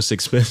the most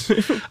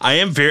expensive.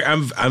 I'm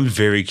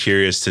very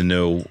curious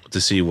to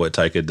see what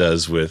Taika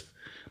does with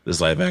this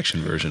live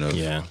action version of.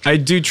 Yeah. I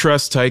do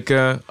trust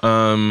Taika.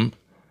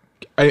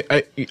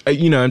 I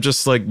I'm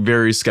just like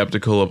very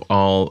skeptical of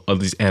all of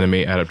these anime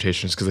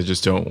adaptations because I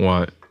just don't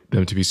want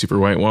them to be super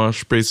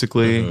whitewashed,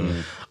 basically.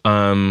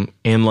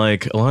 And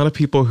like a lot of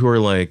people who are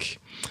like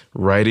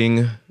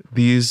writing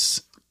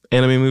these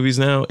anime movies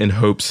now in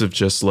hopes of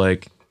just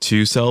like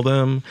to sell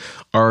them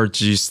are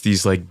just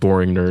these like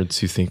boring nerds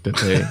who think that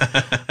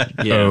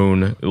they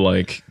own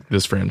like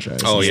this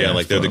franchise. Oh yeah,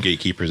 like they're the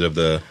gatekeepers of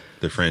the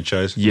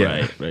franchise.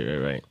 Yeah.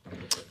 Right.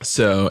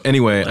 So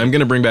anyway, I'm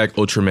gonna bring back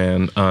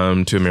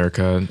Ultraman to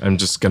America. I'm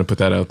just gonna put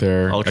that out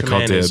there. I call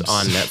Ultraman dibs. is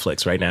on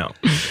Netflix right now.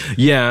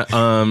 Yeah,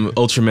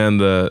 Ultraman,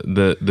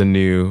 the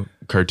new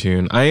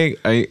cartoon.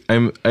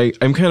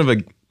 I'm kind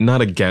of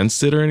not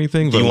against it or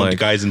anything, Do but you want like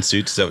the guys in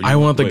suits? Is that what I you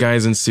want the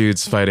guys in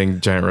suits fighting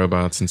giant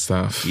robots and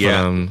stuff.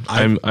 Yeah.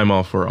 I'm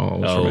all for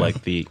all. Oh,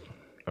 for me.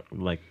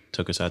 like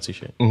tokusatsu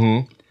shit.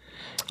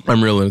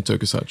 I'm real into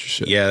tokusatsu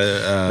shit.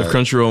 Yeah. If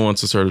Crunchyroll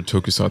wants to start a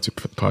tokusatsu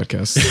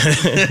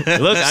podcast,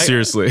 Look,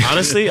 seriously,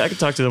 honestly, I could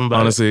talk to them about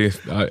it. honestly,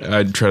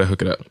 I'd try to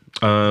hook it up.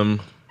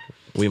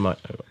 We might.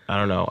 I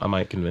don't know. I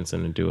might convince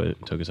them to do a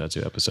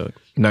tokusatsu episode.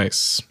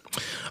 Nice.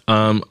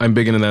 I'm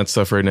big into that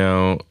stuff right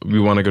now. We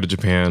want to go to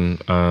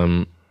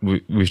Japan.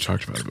 We've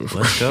talked about it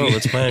before. Let's go.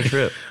 Let's plan a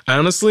trip.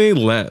 Honestly,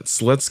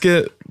 let's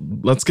get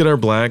our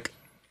black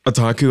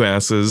otaku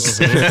asses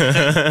You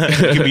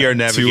can be our to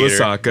navigator.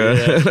 Osaka.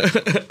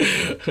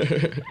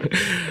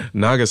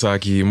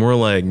 Nagasaki, more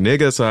like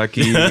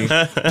Nigasaki.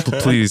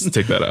 Please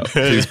take that out.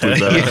 Please bleep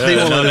that out. They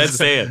won't No, let that's us-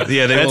 staying.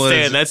 Yeah, they That's won't let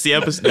staying. us- That's the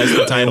episode. That's the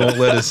They title. won't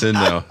let us in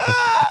now.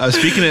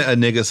 Speaking of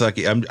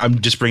Nagasaki, I'm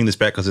just bringing this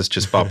back because this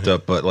just popped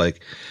up. But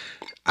like,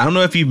 I don't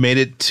know if you've made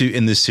it to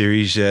in this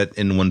series yet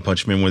in One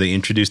Punch Man where they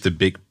introduced the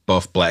big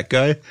buff black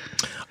guy.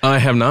 I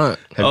have not.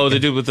 Oh, the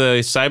dude with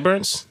the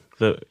sideburns.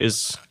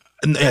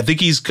 And I think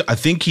he's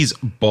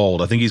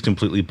bald. I think he's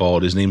completely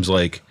bald. His name's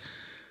like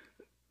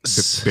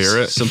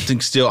Barrett?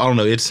 something. Still, I don't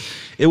know.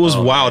 It was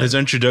wild. man. His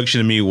introduction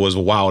to me was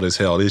wild as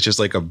hell. It's just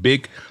like a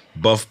big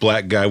buff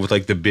black guy with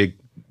like the big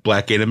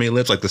black anime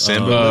lips, like the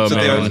Samba lips that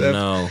they man. always have.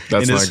 No.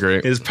 That's And not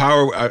great. His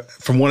power,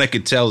 from what I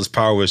could tell, his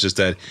power was just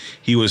that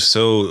he was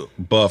so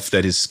buff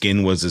that his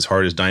skin was as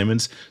hard as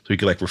diamonds, so he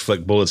could like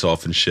reflect bullets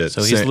off and shit.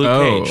 So he's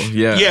Luke Cage.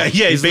 Yeah.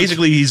 yeah.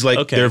 He's like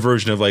Okay. their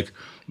version of like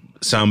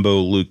Sambo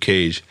Luke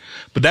Cage.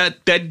 But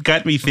that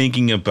got me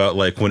thinking about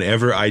like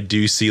whenever I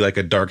do see like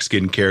a dark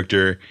skinned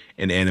character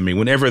in anime,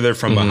 whenever they're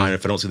from behind,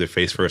 if I don't see their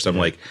face first, I'm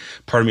like,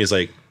 part of me is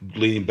like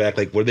leaning back,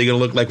 like what are they gonna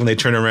look like when they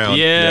turn around?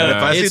 Yeah. And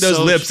if I see it's those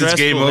so lips, it's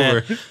game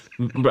stressful,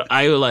 over. man. But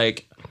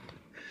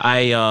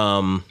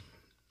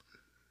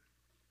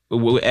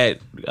at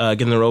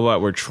Getting the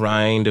Robot, we're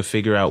trying to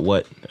figure out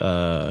what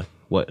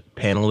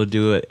panel to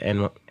do at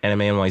Anime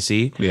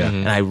NYC. Yeah.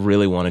 And I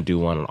really want to do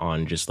one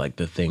on just like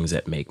the things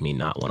that make me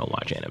not want to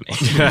watch anime.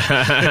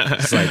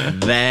 It's like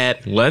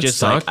that. Let's just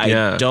talk. Like,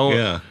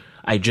 Yeah.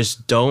 I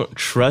just don't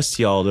trust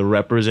y'all to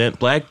represent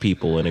black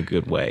people in a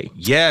good way.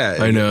 Yeah,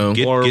 I know.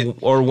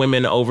 Or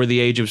women over the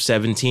age of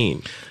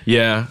 17.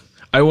 Yeah.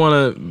 I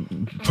want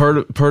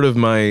to part of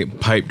my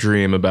pipe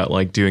dream about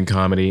like doing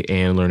comedy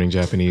and learning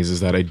Japanese is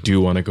that I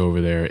do want to go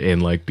over there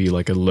and like be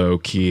like a low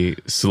key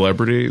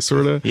celebrity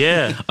sort of.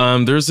 Yeah.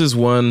 There's this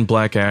one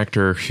black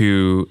actor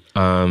who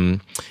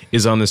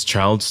is on this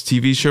child's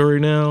TV show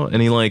right now,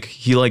 and he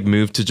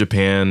moved to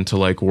Japan to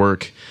like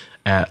work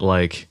at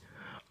like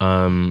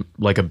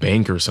a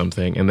bank or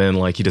something, and then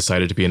like he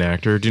decided to be an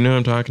actor. Do you know what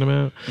I'm talking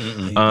about?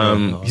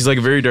 He's like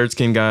a very dark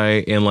skinned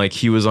guy, and like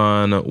he was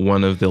on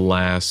one of the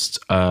last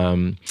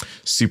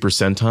Super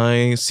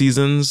Sentai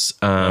seasons,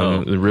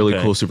 the really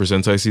okay. cool Super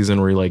Sentai season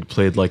where he like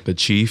played like the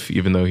chief,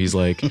 even though he's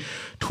like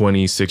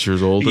 26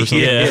 years old or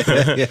something.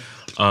 Yeah.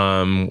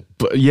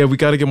 But yeah, we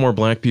got to get more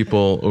black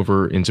people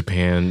over in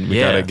Japan. We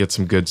Yeah. got to get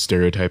some good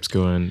stereotypes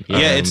going.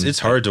 Yeah, it's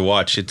hard to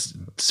watch. It's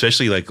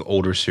especially like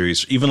older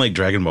series, even like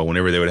Dragon Ball.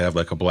 Whenever they would have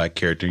like a black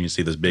character, and you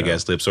see those big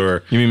ass lips,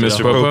 or You mean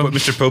Mr. Popo?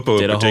 Mr. Popo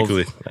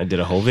particularly. I did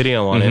a whole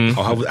video on it.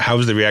 Oh, how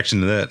was the reaction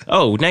to that?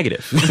 Oh,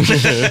 negative.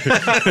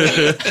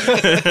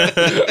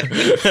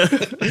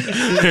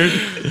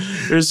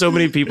 There's so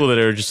many people that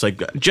are just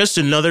like, just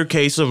another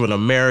case of an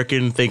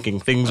American thinking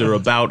things are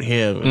about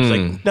him. It's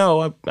like,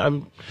 no,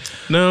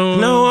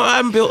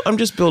 I'm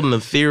just building a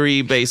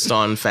theory based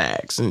on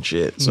facts and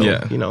shit. So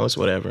Yeah. it's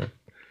whatever.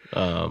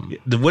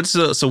 What's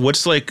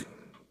like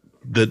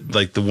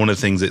the one of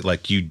the things that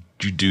like you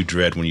do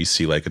dread when you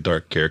see like a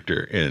dark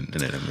character in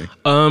an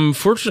anime?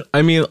 Fortunately,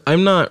 I mean,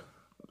 I'm not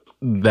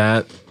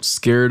that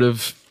scared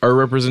of our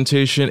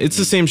representation. It's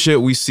the same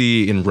shit we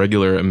see in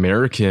regular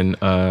American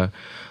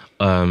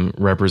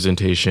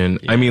representation.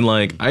 I mean,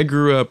 like, I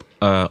grew up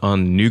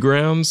on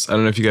Newgrounds. I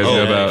don't know if you guys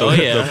know about the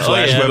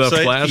Flash the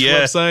Flash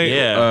website.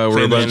 Yeah.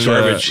 Where a Playing bunch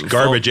those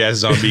garbage ass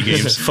zombie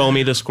games.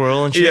 Foamy the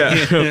Squirrel and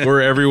shit. yeah,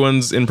 where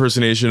everyone's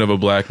impersonation of a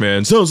black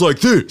man sounds like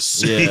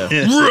this. Yeah.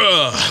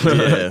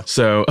 Bruh.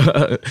 So,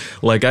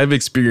 like, I've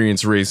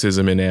experienced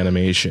racism in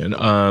animation.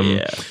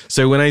 Yeah.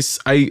 So when I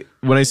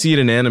see it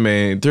in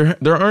anime,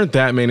 there aren't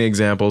that many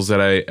examples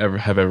that I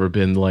have ever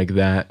been like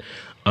that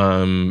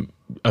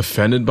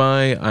offended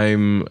by.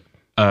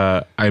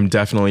 I'm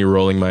definitely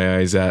rolling my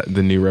eyes at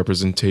the new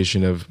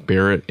representation of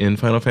Barrett in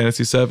Final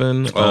Fantasy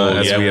VII,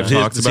 as we have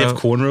talked Does he have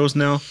about. cornrows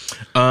now?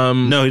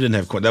 No, he didn't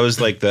have corn. That was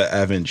like the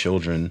Advent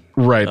Children.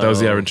 Right, that was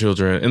the Average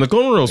Children, and the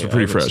Golden Rolls were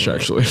pretty fresh,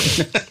 actually.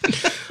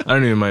 I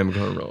don't even mind the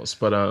Golden Rolls,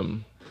 but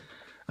I'm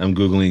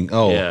googling.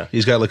 Oh, Yeah.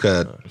 he's got like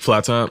a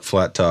flat top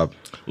flat top.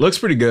 looks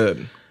pretty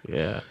good.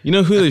 Yeah. You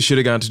know who they should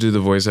have got to do the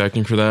voice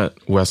acting for that?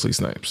 Wesley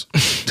Snipes.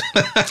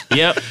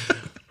 Yep.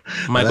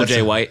 Michael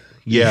J. White.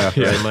 Yeah,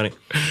 Yeah. Money.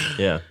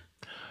 Yeah.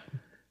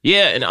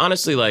 Yeah, and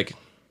honestly, like,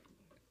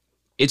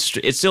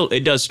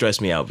 it does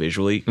stress me out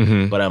visually,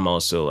 but I'm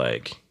also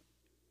like,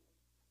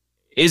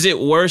 is it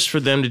worse for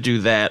them to do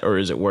that, or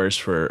is it worse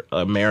for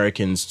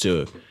Americans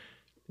to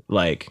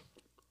like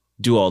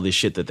do all this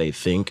shit that they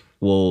think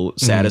will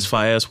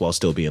satisfy us while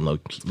still being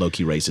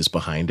low-key racist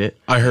behind it?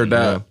 I heard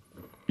that.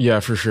 Yeah,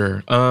 for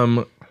sure.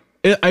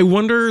 I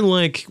wonder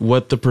like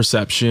what the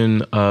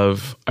perception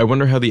of, I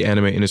wonder how the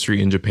anime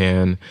industry in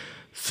Japan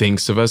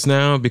thinks of us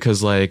now,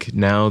 because like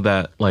now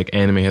that like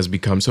anime has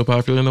become so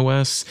popular in the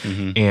West,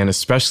 and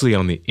especially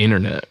on the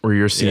internet where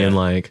you're seeing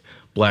like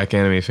black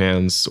anime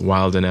fans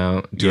wilding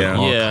out doing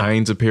all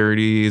kinds of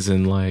parodies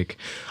and like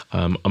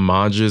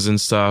homages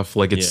and stuff,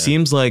 like it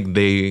seems like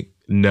they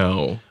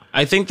know.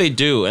 I think they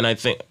do, and I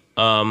think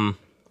I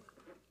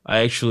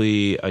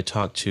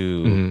talked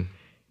to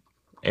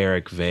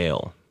Eric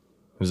Vale,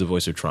 who's the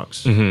voice of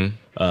Trunks,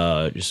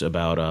 just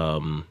about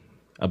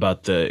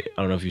the,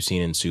 I don't know if you've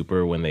seen in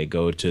Super when they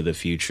go to the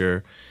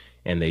future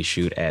and they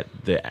shoot at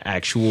the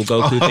actual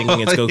Goku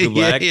thinking it's Goku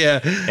Black.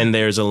 And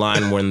there's a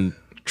line when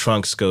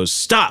Trunks goes,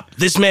 "Stop!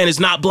 This man is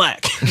not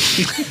black."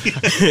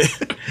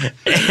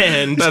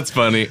 And that's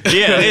funny.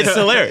 Yeah, it's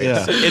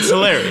hilarious. It's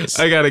hilarious.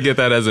 I gotta get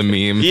that as a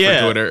meme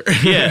for Twitter.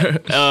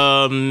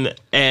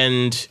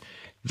 And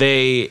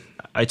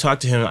I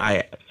talked to him.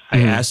 I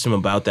asked him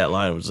about that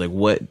line. I was like,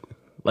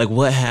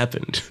 what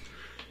happened?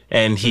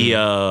 And he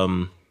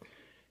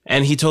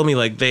told me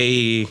like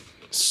they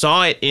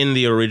saw it in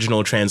the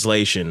original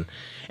translation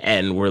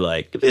and were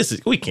like,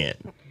 we can't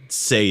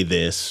say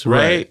this,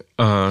 right?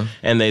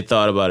 And they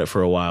thought about it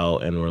for a while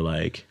and were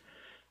like,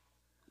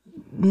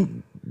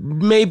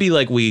 maybe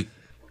like we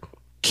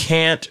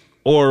can't,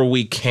 or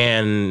we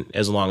can,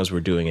 as long as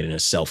we're doing it in a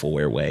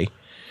self-aware way.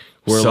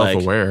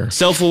 We're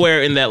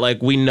self-aware in that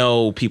like we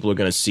know people are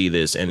gonna see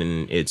this and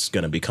it's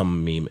gonna become a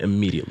meme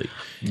immediately,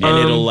 and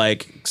it'll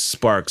like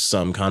spark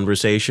some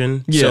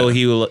conversation. So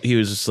he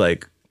was just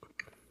like,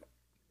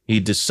 they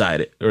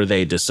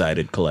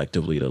decided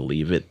collectively to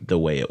leave it the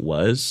way it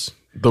was.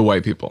 The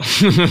white people.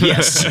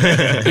 Yes.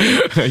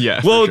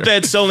 Well, sure.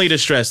 That's only to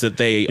stress that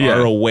they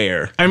are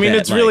aware. I mean,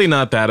 it's really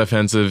not that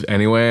offensive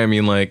anyway. I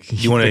mean, like,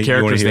 the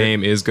character's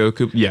name is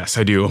Goku. Yes,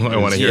 I do. I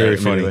want to hear it.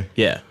 Funny.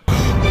 Yeah.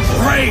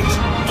 Great!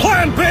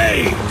 Plan B!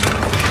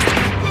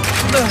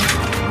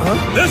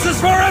 This is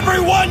for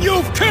everyone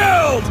you've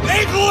killed!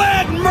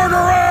 England,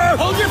 murderer!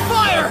 Hold your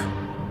fire!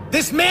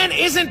 This man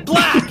isn't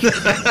black!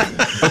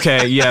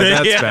 Okay,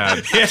 that's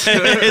bad. It's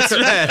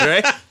bad,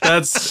 right?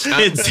 That's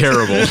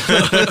terrible.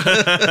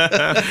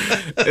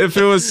 If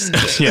it was,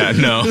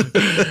 no.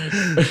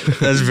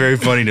 That's very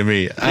funny to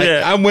me.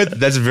 I'm with,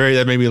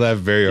 that made me laugh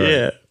very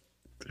hard.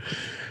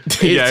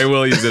 Yeah, I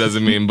will use it as a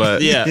meme,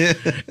 but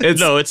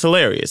it's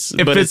hilarious.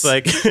 But it's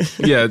like,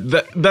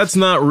 that's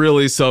not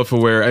really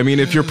self-aware. I mean,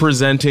 if you're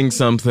presenting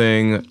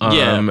something,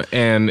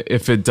 and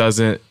if it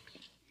doesn't,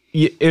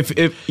 not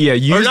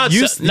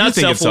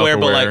self-aware,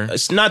 but like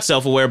it's not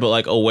self-aware, but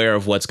like aware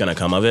of what's gonna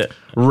come of it,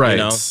 right? You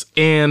know?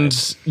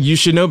 And you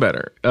should know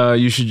better.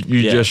 You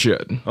just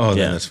should. Oh,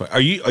 that's fine. Are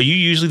you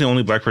usually the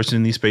only black person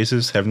in these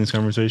spaces having these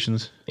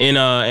conversations in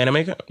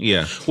anime?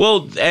 Yeah.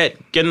 Well,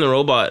 at Getting the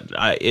Robot,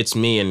 it's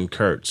me and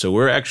Kurt, so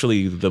we're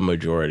actually the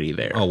majority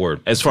there. Oh,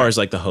 word. As far as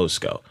like the hosts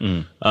go,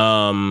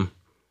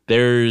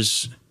 there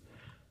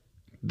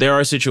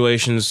are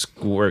situations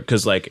where,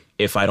 because like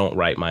if I don't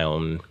write my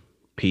own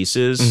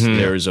pieces,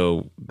 there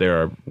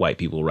are white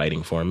people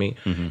writing for me,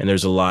 and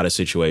there's a lot of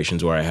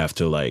situations where I have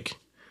to like,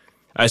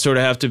 I sort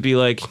of have to be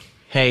like,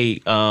 hey,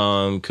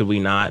 could we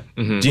not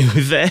do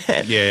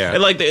that?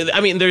 And like,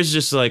 I mean, there's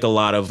just like a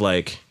lot of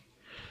like,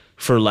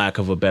 for lack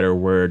of a better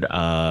word,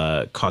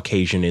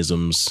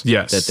 Caucasianisms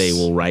that they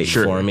will write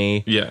for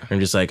me.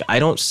 I'm just like, I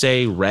don't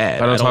say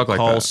rad. I don't talk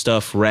call like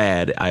stuff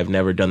rad. I've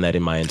never done that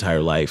in my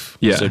entire life.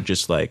 So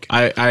just like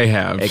I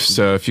have.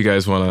 So if you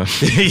guys want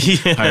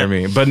to hire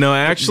me, but no,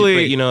 actually,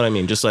 but you know what I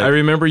mean. Just like, I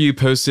remember you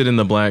posted in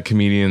the Black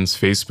Comedians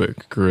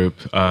Facebook group,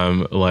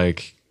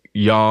 like,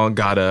 y'all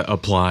gotta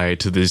apply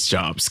to these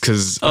jobs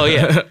because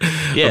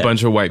a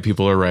bunch of white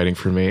people are writing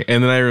for me.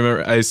 And then I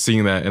remember I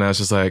seeing that and I was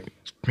just like,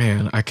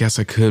 man, I guess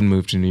I could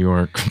move to New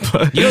York.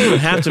 But you don't even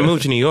have to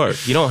move to New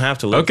York. You don't have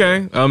to live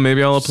there.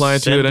 Maybe I'll apply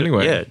to it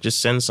anyway. Yeah, just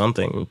send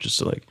something.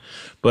 Just like,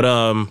 but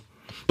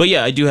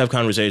yeah, I do have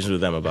conversations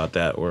with them about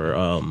that. Where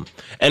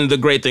and the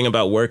great thing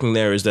about working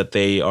there is that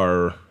they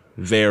are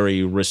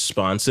very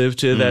responsive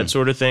to that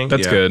sort of thing.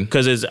 That's good,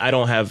 because I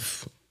don't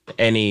have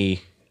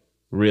any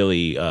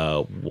really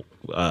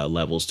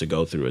levels to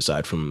go through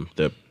aside from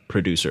the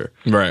producer,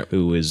 right?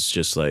 Who is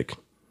just like,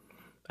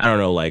 I don't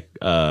know, like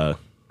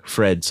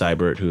Fred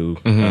Seibert, who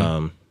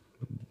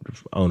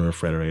owner of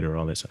Frederator,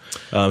 all this.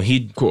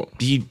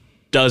 He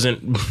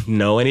doesn't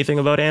know anything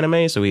about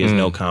anime, so he has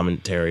no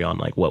commentary on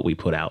like what we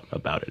put out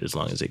about it, as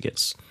long as it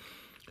gets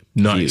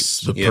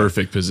nice, views. The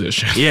perfect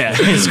position. Yeah,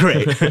 it's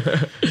great.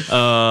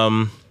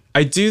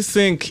 I do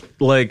think,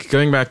 like,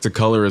 going back to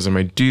colorism,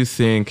 I do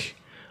think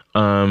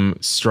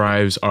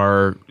strives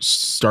are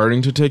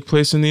starting to take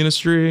place in the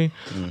industry.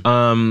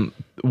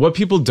 what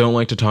people don't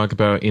like to talk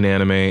about in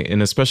anime,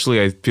 and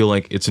especially I feel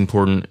like it's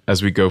important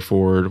as we go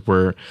forward,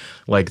 where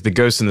like the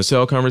Ghost in the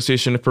Cell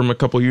conversation from a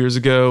couple years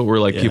ago, where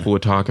like people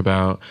would talk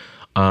about,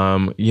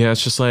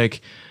 it's just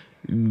like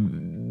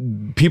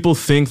people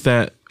think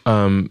that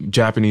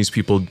Japanese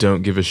people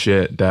don't give a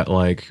shit that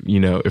like, you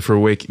know, if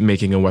we're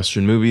making a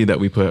Western movie that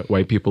we put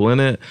white people in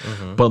it,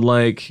 but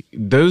like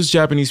those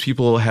Japanese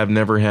people have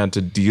never had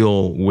to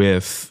deal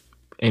with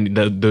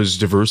those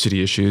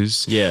diversity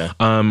issues.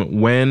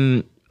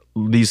 When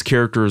these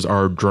characters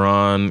are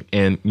drawn,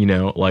 and you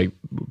know, like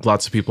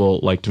lots of people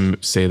like to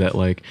say that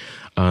like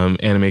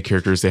anime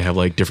characters, they have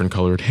like different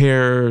colored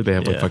hair, they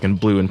have like fucking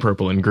blue and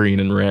purple and green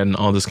and red and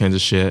all this kinds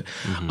of shit,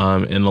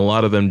 and a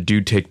lot of them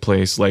do take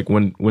place like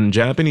when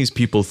Japanese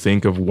people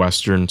think of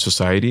Western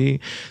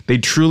society, they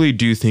truly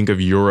do think of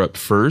Europe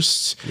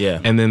first,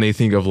 and then they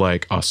think of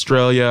like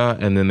Australia,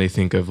 and then they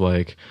think of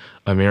like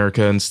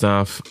America and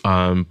stuff,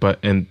 but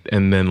and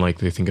then like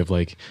they think of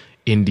like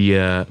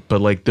India, but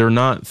like they're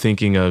not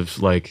thinking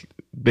of like,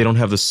 they don't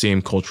have the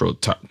same cultural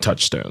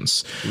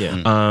touchstones.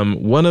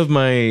 One of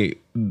my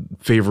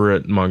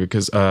favorite manga,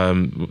 because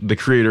the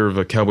creator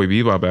of Cowboy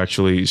Bebop,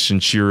 actually,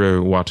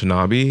 Shinichiro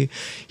Watanabe,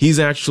 he's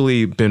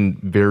actually been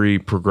very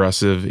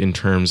progressive in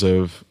terms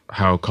of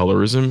how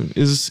colorism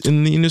is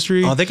in the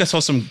industry. I think I saw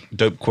some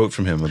dope quote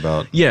from him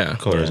about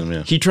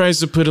colorism. He tries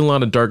to put a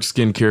lot of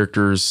dark-skinned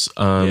characters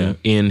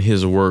in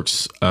his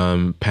works,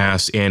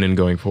 past and in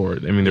going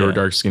forward. I mean, there were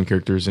dark-skinned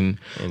characters in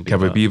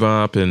Cowboy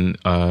Bebop and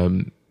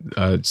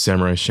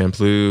Samurai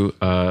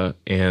Champloo,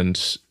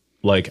 and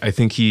like I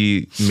think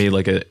he made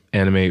like an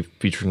anime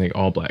featuring like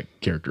all black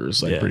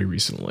characters like pretty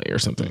recently or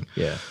something.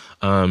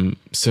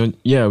 So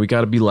yeah, we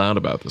got to be loud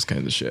about this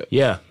kind of shit.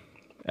 Yeah,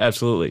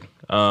 absolutely.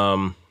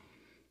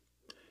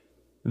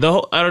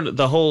 The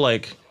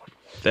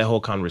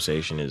whole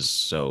conversation is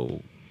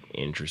so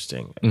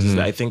interesting.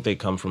 I think they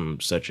come from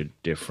such a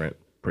different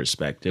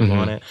perspective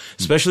on it,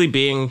 especially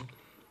being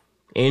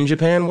in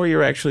Japan, where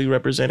you're actually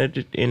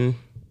represented in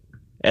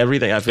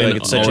everything. I feel like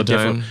it's such a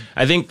different.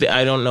 I think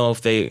I don't know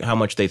if how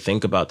much they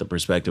think about the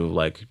perspective of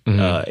like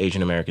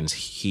Asian Americans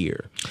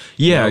here.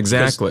 Yeah, you know,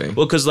 exactly.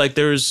 Because like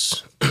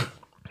there's,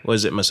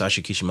 was it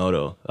Masashi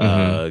Kishimoto,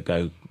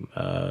 guy,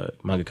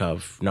 mangaka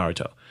of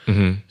Naruto,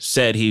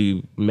 said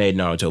he made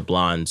Naruto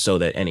blonde so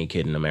that any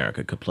kid in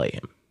America could play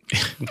him.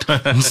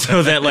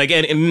 So that like,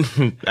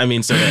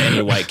 so that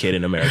any white kid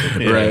in America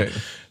could play him.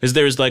 Because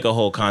there's like a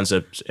whole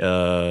concept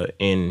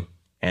in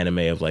anime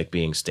of like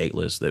being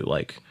stateless, that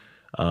like.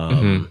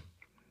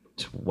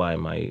 Why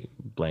am I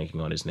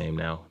blanking on his name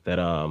now? That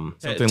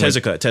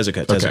Tezuka.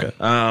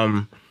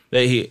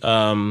 That he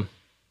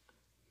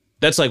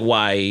that's like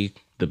why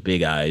the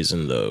big eyes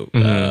and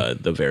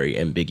the very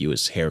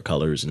ambiguous hair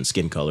colors and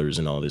skin colors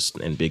and all this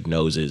and big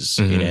noses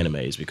in anime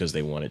is because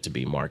they want it to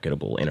be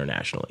marketable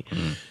internationally.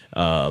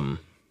 And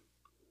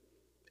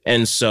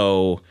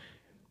so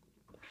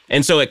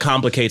it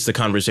complicates the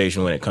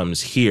conversation when it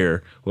comes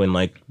here, when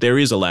like there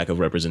is a lack of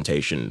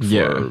representation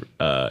for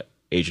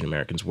Asian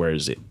Americans,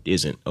 whereas it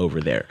isn't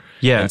over there.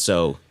 And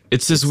so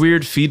it's this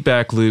weird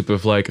feedback loop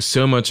of like,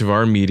 so much of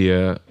our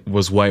media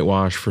was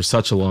whitewashed for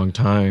such a long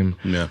time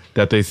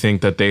that they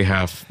think that they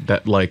have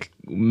that, like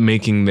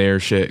making their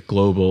shit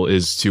global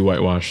is to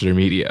whitewash their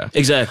media.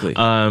 Exactly.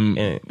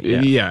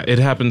 It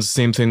happens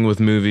same thing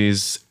with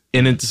movies.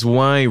 And it's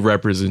why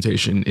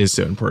representation is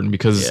so important,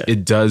 because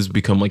it does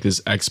become like this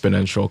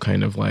exponential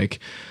kind of like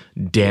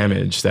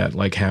damage that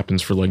like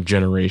happens for like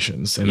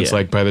generations. And it's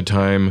like by the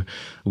time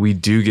we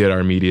do get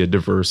our media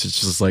diverse, it's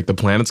just like the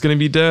planet's gonna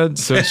be dead.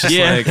 So it's just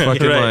like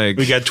fucking like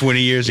we got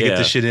 20 years to get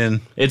this shit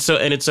in. It's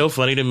so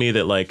funny to me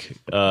that like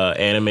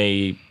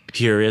anime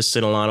purists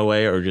in a lot of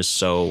way are just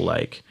so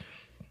like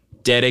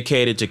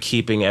dedicated to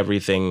keeping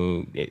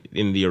everything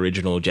in the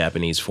original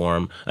Japanese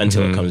form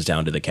until it comes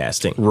down to the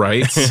casting.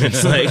 Right.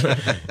 It's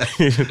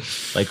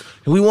like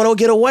we want to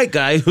get a white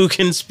guy who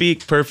can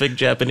speak perfect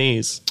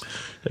Japanese.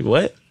 Like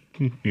what?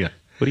 Yeah.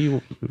 What do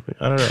you?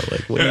 I don't know.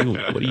 Like what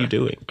are you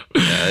doing?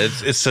 Yeah,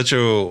 it's such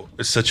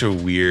a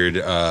weird,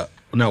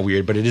 not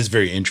weird, but it is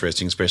very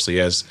interesting,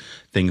 especially as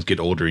things get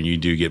older and you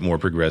do get more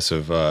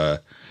progressive.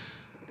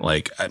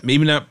 Like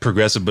maybe not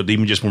progressive, but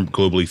even just more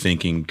globally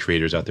thinking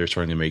creators out there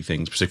starting to make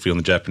things, particularly on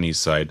the Japanese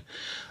side.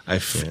 I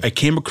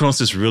came across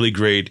this really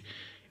great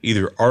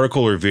either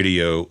article or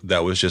video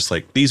that was just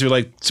like, these are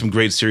like some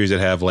great series that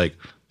have like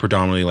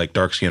predominantly like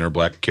dark skin or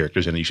black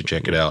characters in it. You should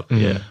check it out.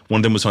 Yeah. One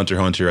of them was Hunter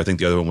x Hunter. I think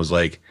the other one was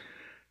like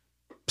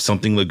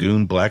something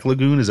Lagoon, Black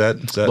Lagoon. Is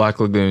that Black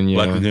Lagoon? Yeah,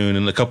 Black Lagoon,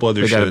 and a couple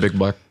other. They got a big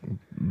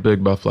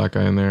buff black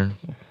guy in there.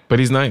 But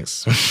he's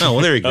nice. Oh,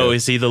 well, there you go. Oh,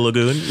 is he the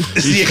Lagoon?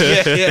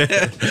 yeah.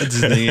 That's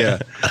his name, yeah.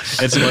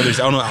 And some others.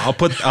 I don't know.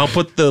 I'll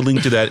put the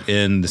link to that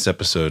in this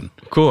episode.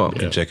 Cool.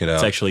 You can check it out.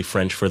 It's actually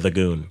French for the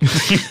goon.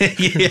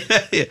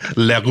 yeah.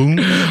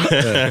 Lagoon.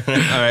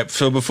 All right.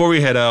 So before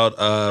we head out,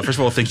 first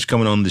of all, thanks for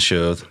coming on the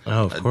show.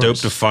 Oh, of course. Dope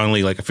to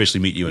finally like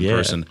officially meet you in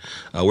person.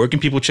 Where can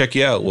people check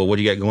you out? Well, what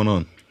do you got going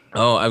on?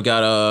 Oh, I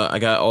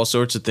got all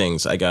sorts of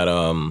things. I got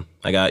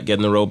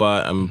Getting the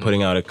Robot. I'm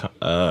putting out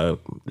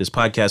this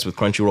podcast with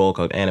Crunchyroll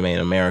called Anime in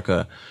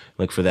America.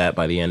 Look for that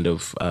by the end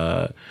of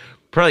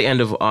probably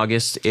end of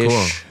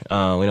August-ish.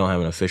 Cool. We don't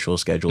have an official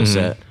schedule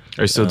set.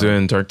 Are you still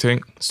doing Dark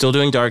Tank? Still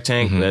doing Dark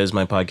Tank. That is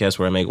my podcast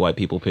where I make white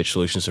people pitch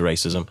solutions to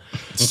racism.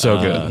 So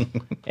good.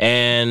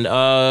 And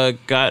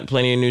got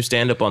plenty of new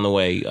stand-up on the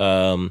way.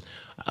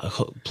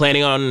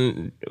 Planning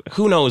on,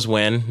 who knows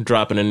when,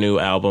 dropping a new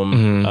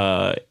album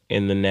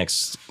in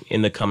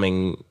the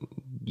coming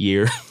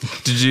year.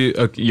 Did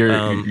you?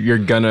 You're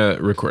gonna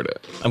record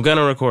it. I'm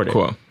gonna record it.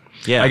 Cool.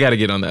 Yeah, I got to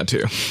get on that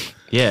too.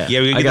 Yeah,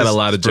 we I got a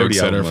lot of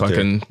jokes that are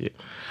fucking.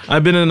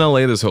 I've been in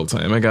LA this whole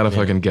time. I gotta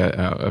fucking get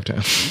out of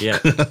town. Yeah,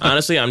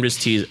 honestly, I'm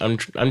just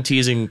I'm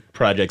teasing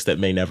projects that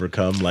may never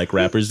come, like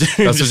rappers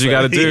do. That's what you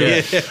gotta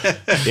do.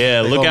 Yeah,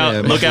 look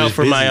out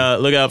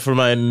for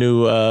my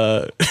new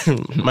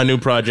my new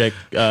project.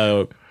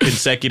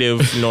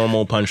 Consecutive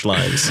normal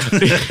punchlines.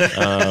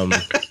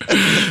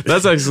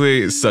 That's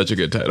actually such a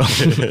good title.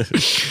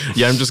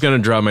 Yeah, I'm just gonna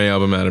drop my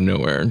album out of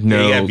nowhere.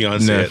 No, yeah, you gotta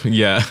Beyonce it.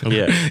 Yeah.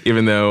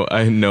 Even though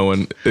no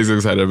one is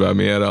excited about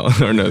me at all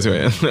or knows who I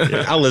am.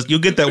 Yeah, I'll listen. You'll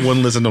get that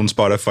one listen on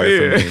Spotify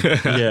from me.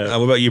 Yeah.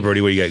 What about you, Brody?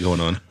 What do you got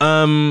going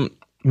on?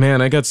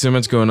 Man, I got so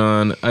much going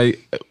on.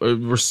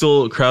 We're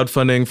still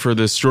crowdfunding for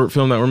this short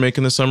film that we're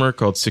making this summer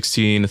called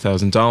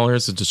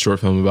 $16,000. It's a short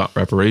film about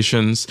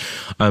reparations.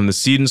 The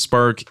Seed and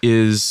Spark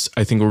is,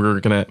 I think we're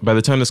gonna, by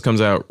the time this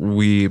comes out,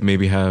 we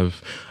maybe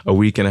have a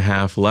week and a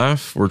half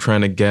left. We're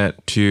trying to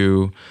get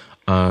to,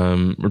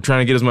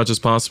 as much as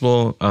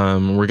possible.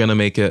 We're gonna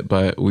make it,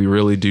 but we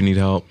really do need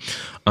help.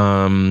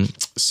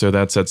 So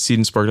that's at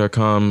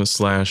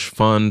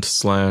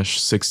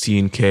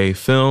seedandspark.com/fund/16K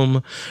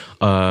film.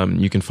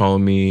 You can follow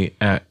me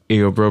at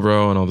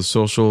AyoBrobro on all the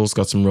socials.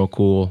 Got some real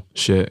cool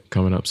shit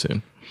coming up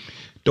soon.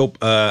 Dope.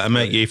 I'm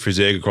at Ye for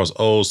Zig across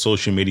all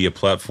social media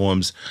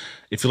platforms.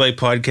 If you like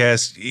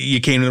podcasts, you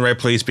came to the right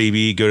place,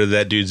 baby. Go to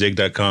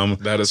thatdudezig.com.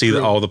 That is see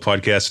true. all the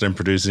podcasts that I'm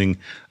producing,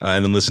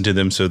 and then listen to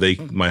them so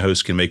my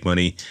host can make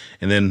money,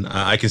 and then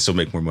I can still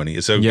make more money.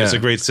 It's a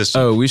great system.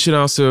 Oh, we should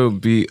also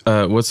be.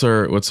 What's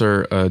our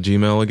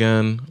Gmail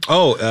again?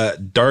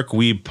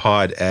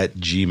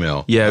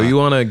 darkweebpod@gmail. Yeah, we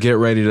want to get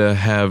ready to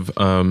have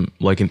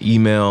like an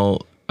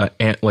email,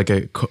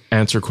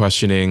 answer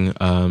questioning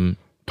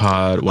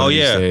pod. One of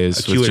these days,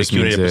 a Q&A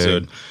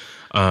episode.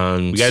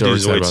 We gotta do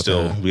Zoids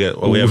still. That. We'll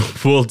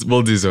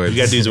do Zoids. We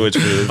gotta do Zoids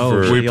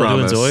for we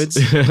promise. Zoids?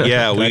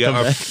 Yeah, we got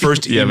our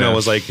first email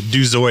was like,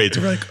 do Zoids.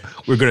 We're like,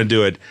 we're gonna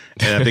do it,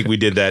 and I think we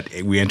did that.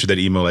 We entered that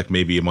email like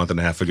maybe a month and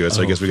a half ago,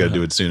 so I guess we gotta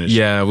do it soonish.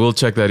 Yeah, we'll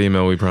check that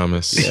email. We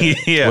promise.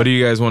 Yeah. What do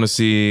you guys want to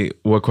see?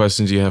 What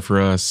questions do you have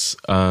for us?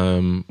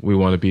 We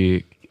want to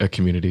be a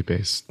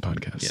community-based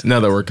podcast. Yeah. Now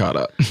that we're caught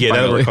up. Yeah,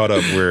 now that we're caught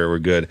up, we're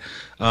good.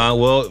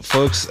 Well,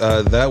 folks,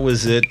 that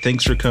was it.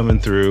 Thanks for coming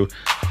through.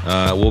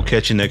 We'll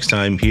catch you next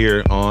time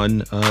here on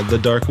The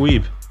Dark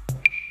Weeb.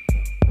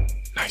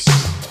 Nice.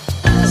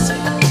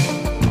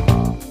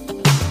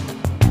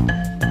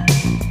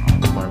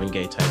 Marvin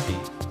Gaye type beat.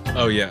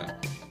 Oh, yeah.